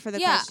a writer for the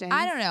question.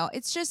 I don't know.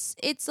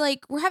 It's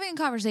like we're having a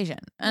conversation.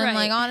 And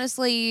like,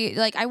 honestly,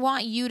 like I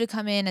want you to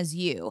come in as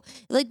you.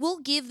 Like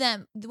we'll give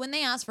them, when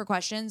they ask for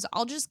questions,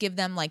 I'll just give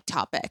them like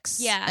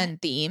topics and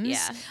themes.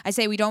 Yeah. I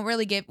say we don't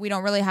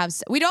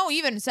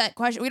even set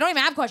questions. We don't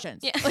even have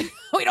questions. Yeah. Like,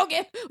 we don't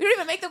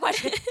even make the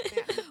question.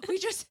 We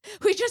just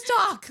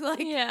talk. Like,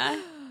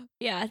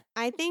 yeah.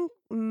 I think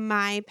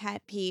my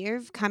pet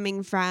peeve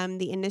coming from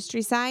the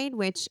industry side,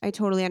 which I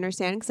totally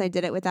understand because I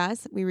did it with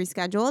us, we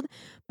rescheduled.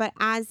 But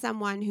as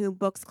someone who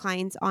books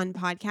clients on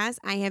podcasts,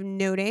 I have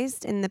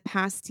noticed in the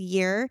past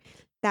year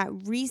that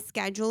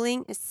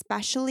rescheduling,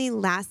 especially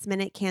last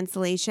minute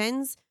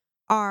cancellations,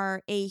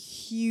 are a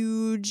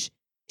huge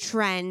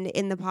trend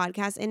in the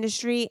podcast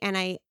industry.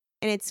 And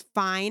it's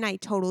fine. I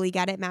totally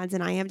get it. Mads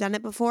and I have done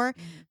it before.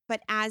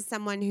 But as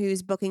someone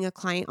who's booking a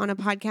client on a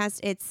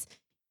podcast,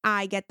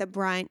 I get the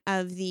brunt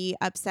of the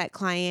upset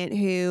client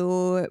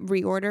who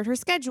reordered her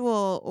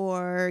schedule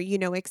or,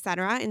 et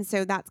cetera. And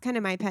so that's kind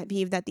of my pet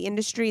peeve, that the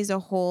industry as a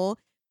whole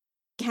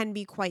can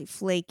be quite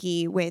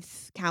flaky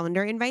with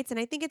calendar invites. And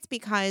I think it's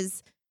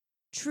because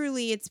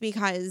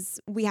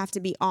we have to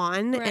be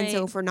on. Right. And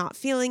so if we're not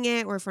feeling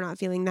it or if we're not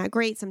feeling that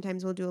great,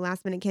 sometimes we'll do a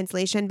last minute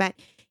cancellation. But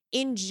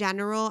in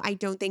general, I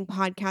don't think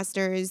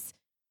podcasters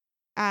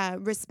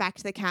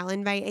respect the Cal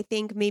invite, I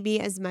think, maybe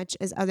as much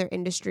as other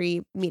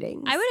industry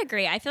meetings. I would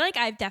agree. I feel like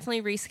I've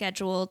definitely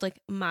rescheduled like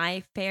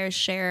my fair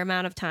share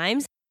amount of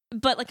times,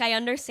 but like I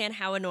understand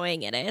how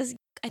annoying it is.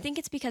 I think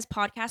it's because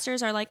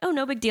podcasters are like, oh,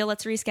 no big deal,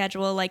 let's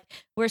reschedule. Like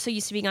we're so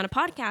used to being on a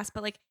podcast,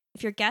 but like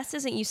if your guest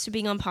isn't used to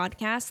being on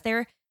podcasts,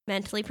 they're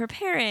mentally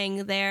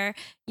preparing, they're,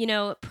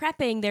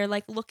 prepping, they're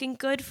like looking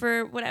good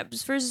for whatever,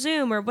 for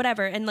Zoom or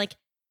whatever. And like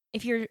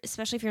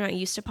especially if you're not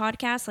used to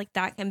podcasts, like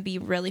that can be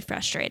really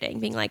frustrating,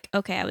 being like,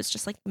 okay, I was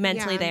just like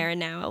mentally there and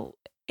now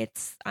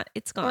it's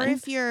gone. Or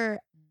if you're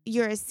a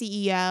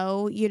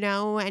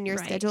CEO, and your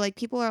schedule, like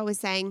people are always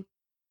saying,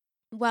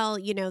 well,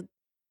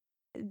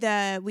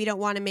 we don't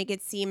want to make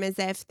it seem as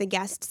if the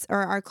guests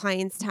or our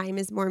clients' time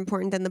is more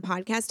important than the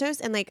podcast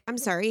host. And like, I'm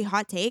sorry,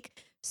 hot take.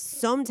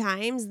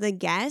 Sometimes the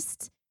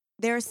guest,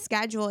 their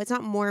schedule, it's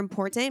not more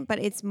important, but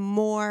it's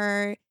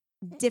more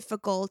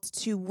difficult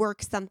to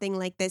work something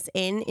like this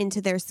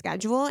into their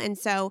schedule. And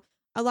so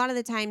a lot of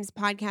the times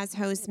podcast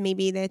hosts,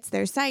 maybe that's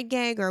their side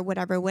gig or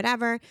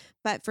whatever.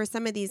 But for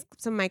some of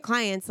my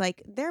clients,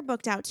 like they're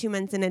booked out 2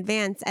 months in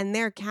advance and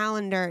their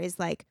calendar is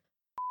like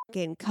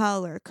fucking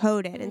color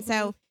coded. And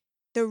so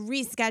the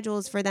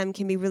reschedules for them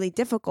can be really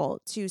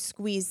difficult to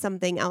squeeze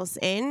something else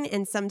in.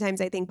 And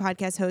sometimes I think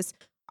podcast hosts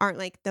aren't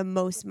like the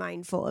most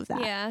mindful of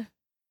that. Yeah.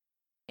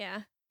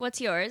 Yeah. What's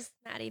yours,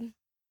 Maddie?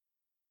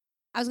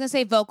 I was going to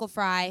say vocal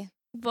fry.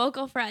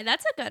 Vocal fry.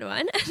 That's a good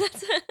one.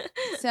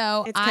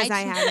 So it's because I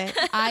have it.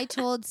 I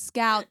told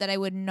Scout that I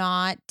would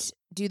not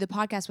do the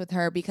podcast with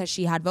her because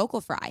she had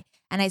vocal fry.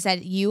 And I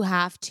said, you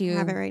have to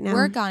have it right now.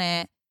 Work on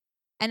it.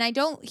 And I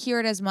don't hear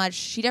it as much.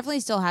 She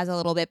definitely still has a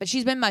little bit, but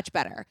she's been much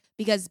better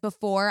because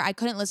before I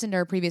couldn't listen to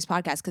her previous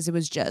podcast because it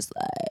was just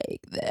like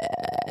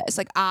this.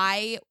 Like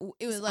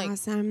it was like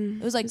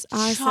awesome. It was like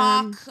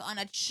awesome. chalk on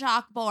a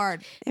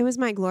chalkboard. It was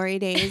my glory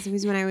days. It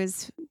was when I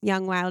was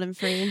young, wild, and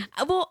free.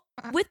 Well,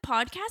 with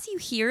podcasts, you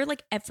hear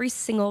like every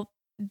single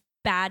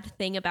bad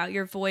thing about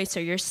your voice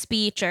or your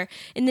speech. Or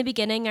in the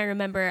beginning, I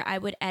remember I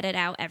would edit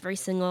out every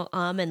single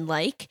and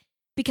like.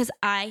 Because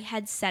I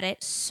had said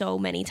it so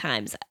many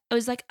times. I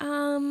was like,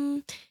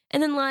 and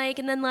then like,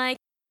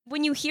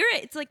 when you hear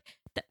it, it's like,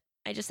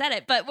 I just said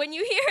it, but when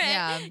you hear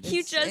it,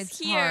 you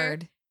just hear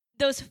hard.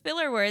 Those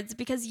filler words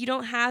because you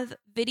don't have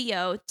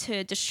video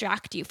to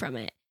distract you from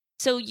it.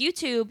 So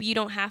YouTube, you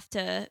don't have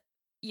to,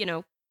 you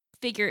don't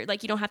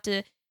have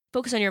to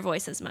focus on your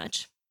voice as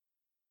much.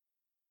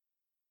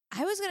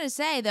 I was going to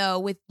say though,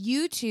 with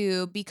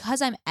YouTube,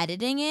 because I'm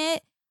editing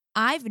it,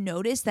 I've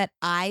noticed that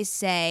I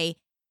say,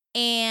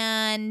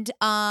 and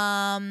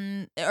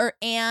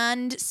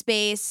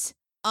space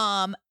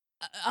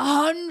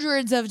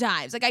hundreds of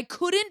times. Like I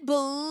couldn't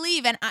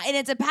believe, and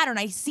it's a pattern.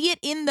 I see it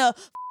in the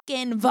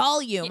fucking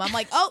volume. I'm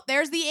like, oh,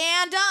 there's the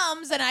and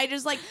I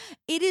just like,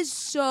 it is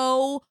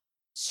so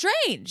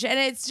strange, and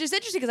it's just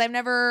interesting because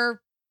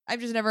I've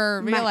just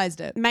never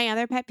realized it. My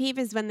other pet peeve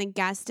is when the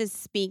guest is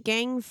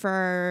speaking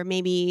for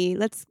maybe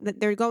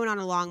they're going on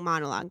a long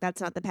monologue.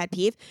 That's not the pet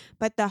peeve,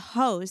 but the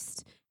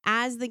host,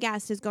 as the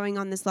guest is going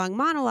on this long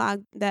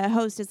monologue, the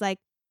host is like,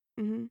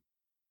 So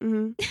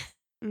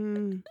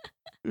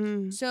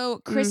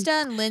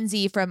Krista and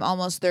Lindsay from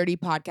Almost 30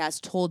 podcast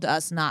told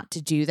us not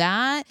to do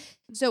that.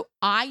 So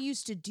I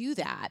used to do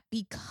that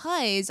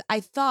because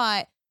I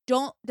thought,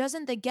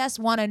 doesn't the guest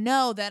want to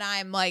know that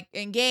I'm like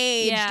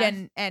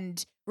engaged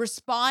and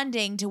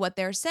responding to what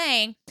they're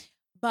saying?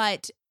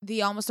 But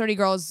the Almost 30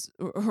 girls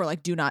were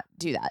like, do not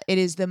do that. It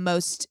is the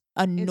most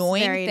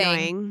annoying thing.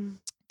 Annoying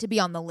to be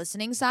on the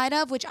listening side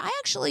of, which I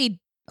actually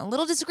a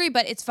little disagree,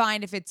 but it's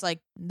fine if it's like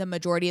the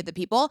majority of the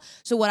people.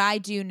 So what I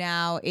do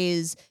now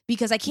is,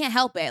 because I can't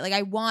help it, like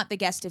I want the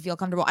guest to feel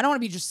comfortable. I don't want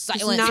to be just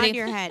silent. Just nod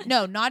your head.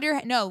 No, nod your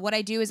head. No, what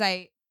I do is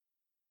I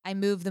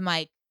move the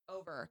mic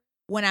over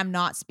when I'm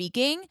not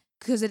speaking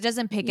because it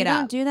doesn't pick it up. You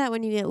don't do that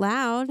when you get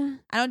loud.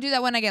 I don't do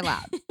that when I get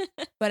loud,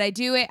 but I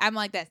do it. I'm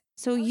like this.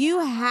 So you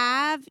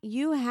have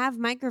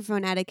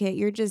microphone etiquette.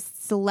 You're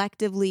just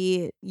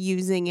selectively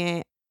using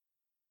it.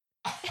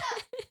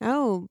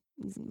 Oh,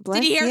 bless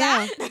did you hear you.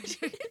 that?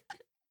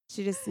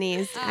 She just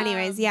sneezed.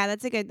 Anyways, yeah,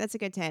 that's a good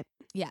tip.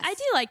 Yes. I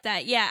do like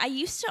that. Yeah, I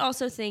used to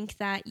also think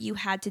that you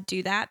had to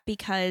do that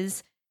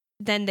because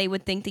then they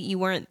would think that you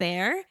weren't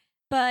there.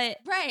 But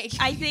right.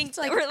 I think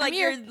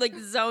you're like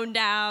zoned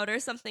out or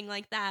something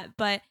like that.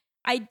 But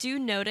I do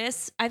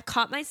notice I've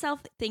caught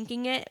myself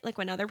thinking it like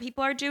when other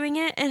people are doing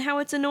it and how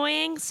it's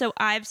annoying. So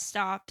I've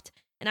stopped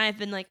and I've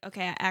been like,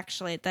 okay,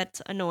 actually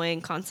that's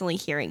annoying constantly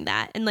hearing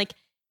that. And like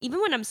even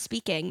when I'm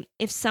speaking,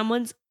 if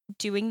someone's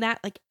doing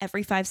that like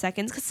every 5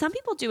 seconds, because some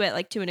people do it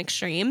like to an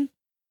extreme.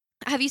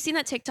 Have you seen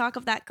that TikTok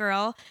of that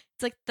girl?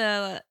 It's like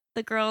the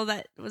girl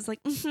that was like,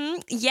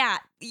 yeah.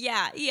 Do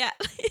you know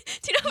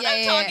what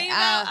I'm talking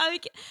about?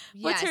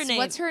 What's her name?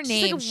 What's her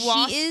name? She's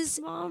like she is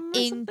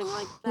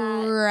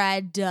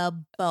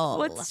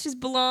incredible. She's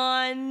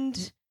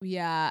blonde.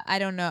 Yeah, I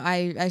don't know.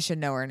 I should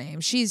know her name.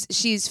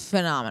 She's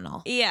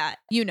phenomenal. Yeah.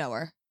 You know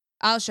her.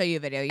 I'll show you a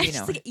video. You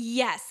know. Like,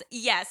 yes.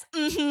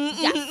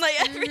 Mm-hmm.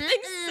 Like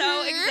everything's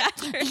so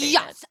exaggerated.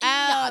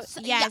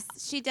 Yes.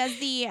 She does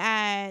the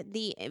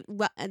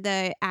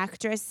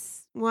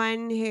actress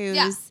one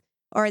who's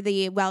or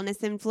the wellness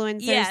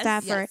influencer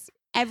stuff or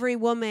every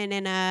woman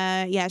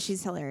in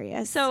she's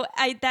hilarious. So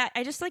I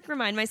just like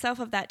remind myself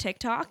of that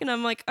TikTok and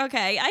I'm like,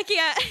 okay, I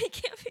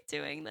can't be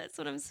doing this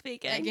when I'm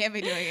speaking. I can't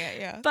be doing it,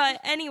 yeah.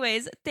 But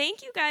anyways,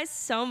 thank you guys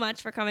so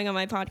much for coming on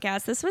my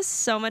podcast. This was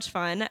so much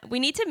fun. We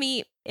need to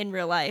meet in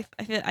real life.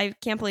 I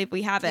can't believe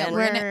we haven't.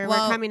 Yeah, we're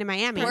coming to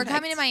Miami. We're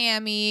coming to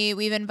Miami.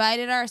 We've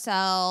invited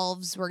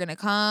ourselves. We're gonna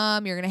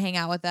come. You're gonna hang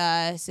out with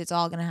us. It's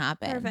all gonna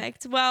happen.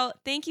 Perfect. Well,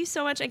 thank you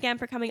so much again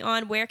for coming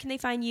on. Where can they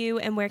find you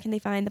and where can they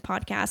find the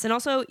podcast? And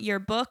also your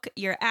book,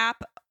 your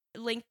app,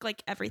 link,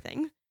 like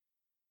everything.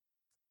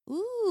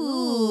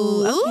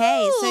 Ooh.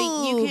 Okay.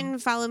 So you can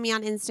follow me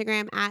on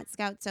Instagram at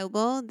Scout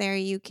Sobel. There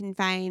you can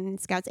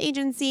find Scouts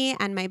Agency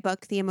and my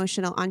book, The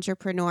Emotional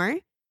Entrepreneur.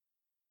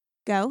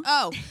 Go.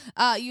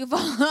 You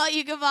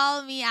can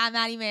follow me at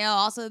Maddie Mayo.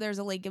 Also, there's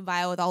a link in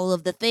bio with all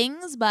of the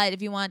things. But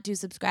if you want to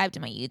subscribe to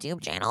my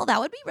YouTube channel, that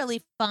would be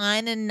really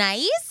fun and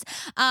nice.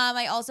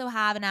 I also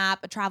have an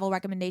app, a travel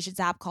recommendations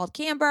app called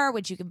Camber,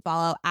 which you can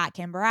follow at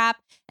Camber app,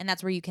 and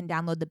that's where you can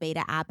download the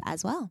beta app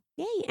as well.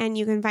 Yay! And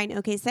you can find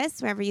OK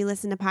Sis wherever you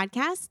listen to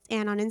podcasts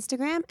and on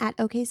Instagram at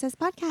OK Sis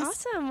Podcast.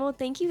 Awesome. Well,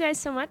 thank you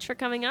guys so much for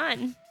coming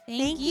on.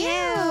 Thank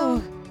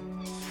you.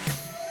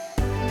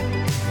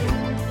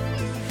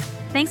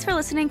 Thanks for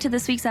listening to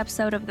this week's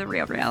episode of The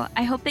Real Real.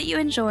 I hope that you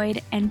enjoyed,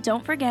 and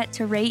don't forget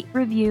to rate,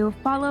 review,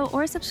 follow,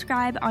 or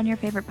subscribe on your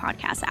favorite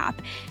podcast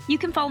app. You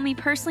can follow me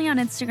personally on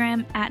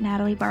Instagram at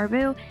Natalie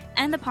Barbu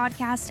and the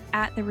podcast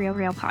at The Real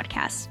Real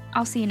Podcast.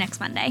 I'll see you next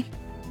Monday.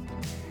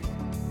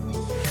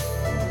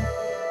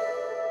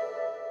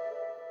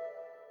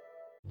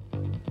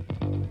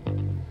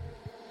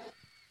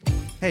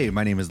 Hey,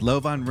 my name is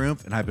Lovan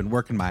Rumpf, and I've been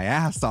working my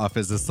ass off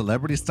as a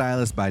celebrity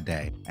stylist by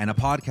day and a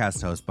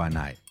podcast host by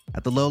night.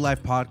 At the Low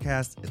Life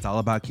Podcast, it's all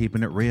about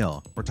keeping it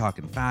real. We're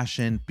talking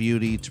fashion,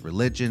 beauty, to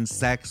religion,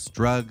 sex,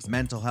 drugs,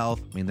 mental health.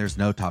 I mean, there's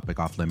no topic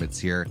off limits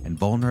here, and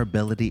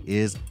vulnerability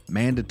is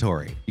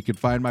mandatory. You can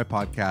find my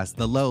podcast,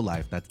 The Low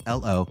Life, that's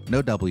L-O,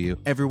 no W,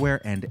 everywhere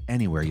and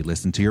anywhere you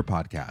listen to your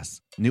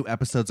podcasts. New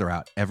episodes are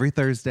out every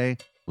Thursday.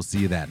 We'll see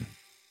you then.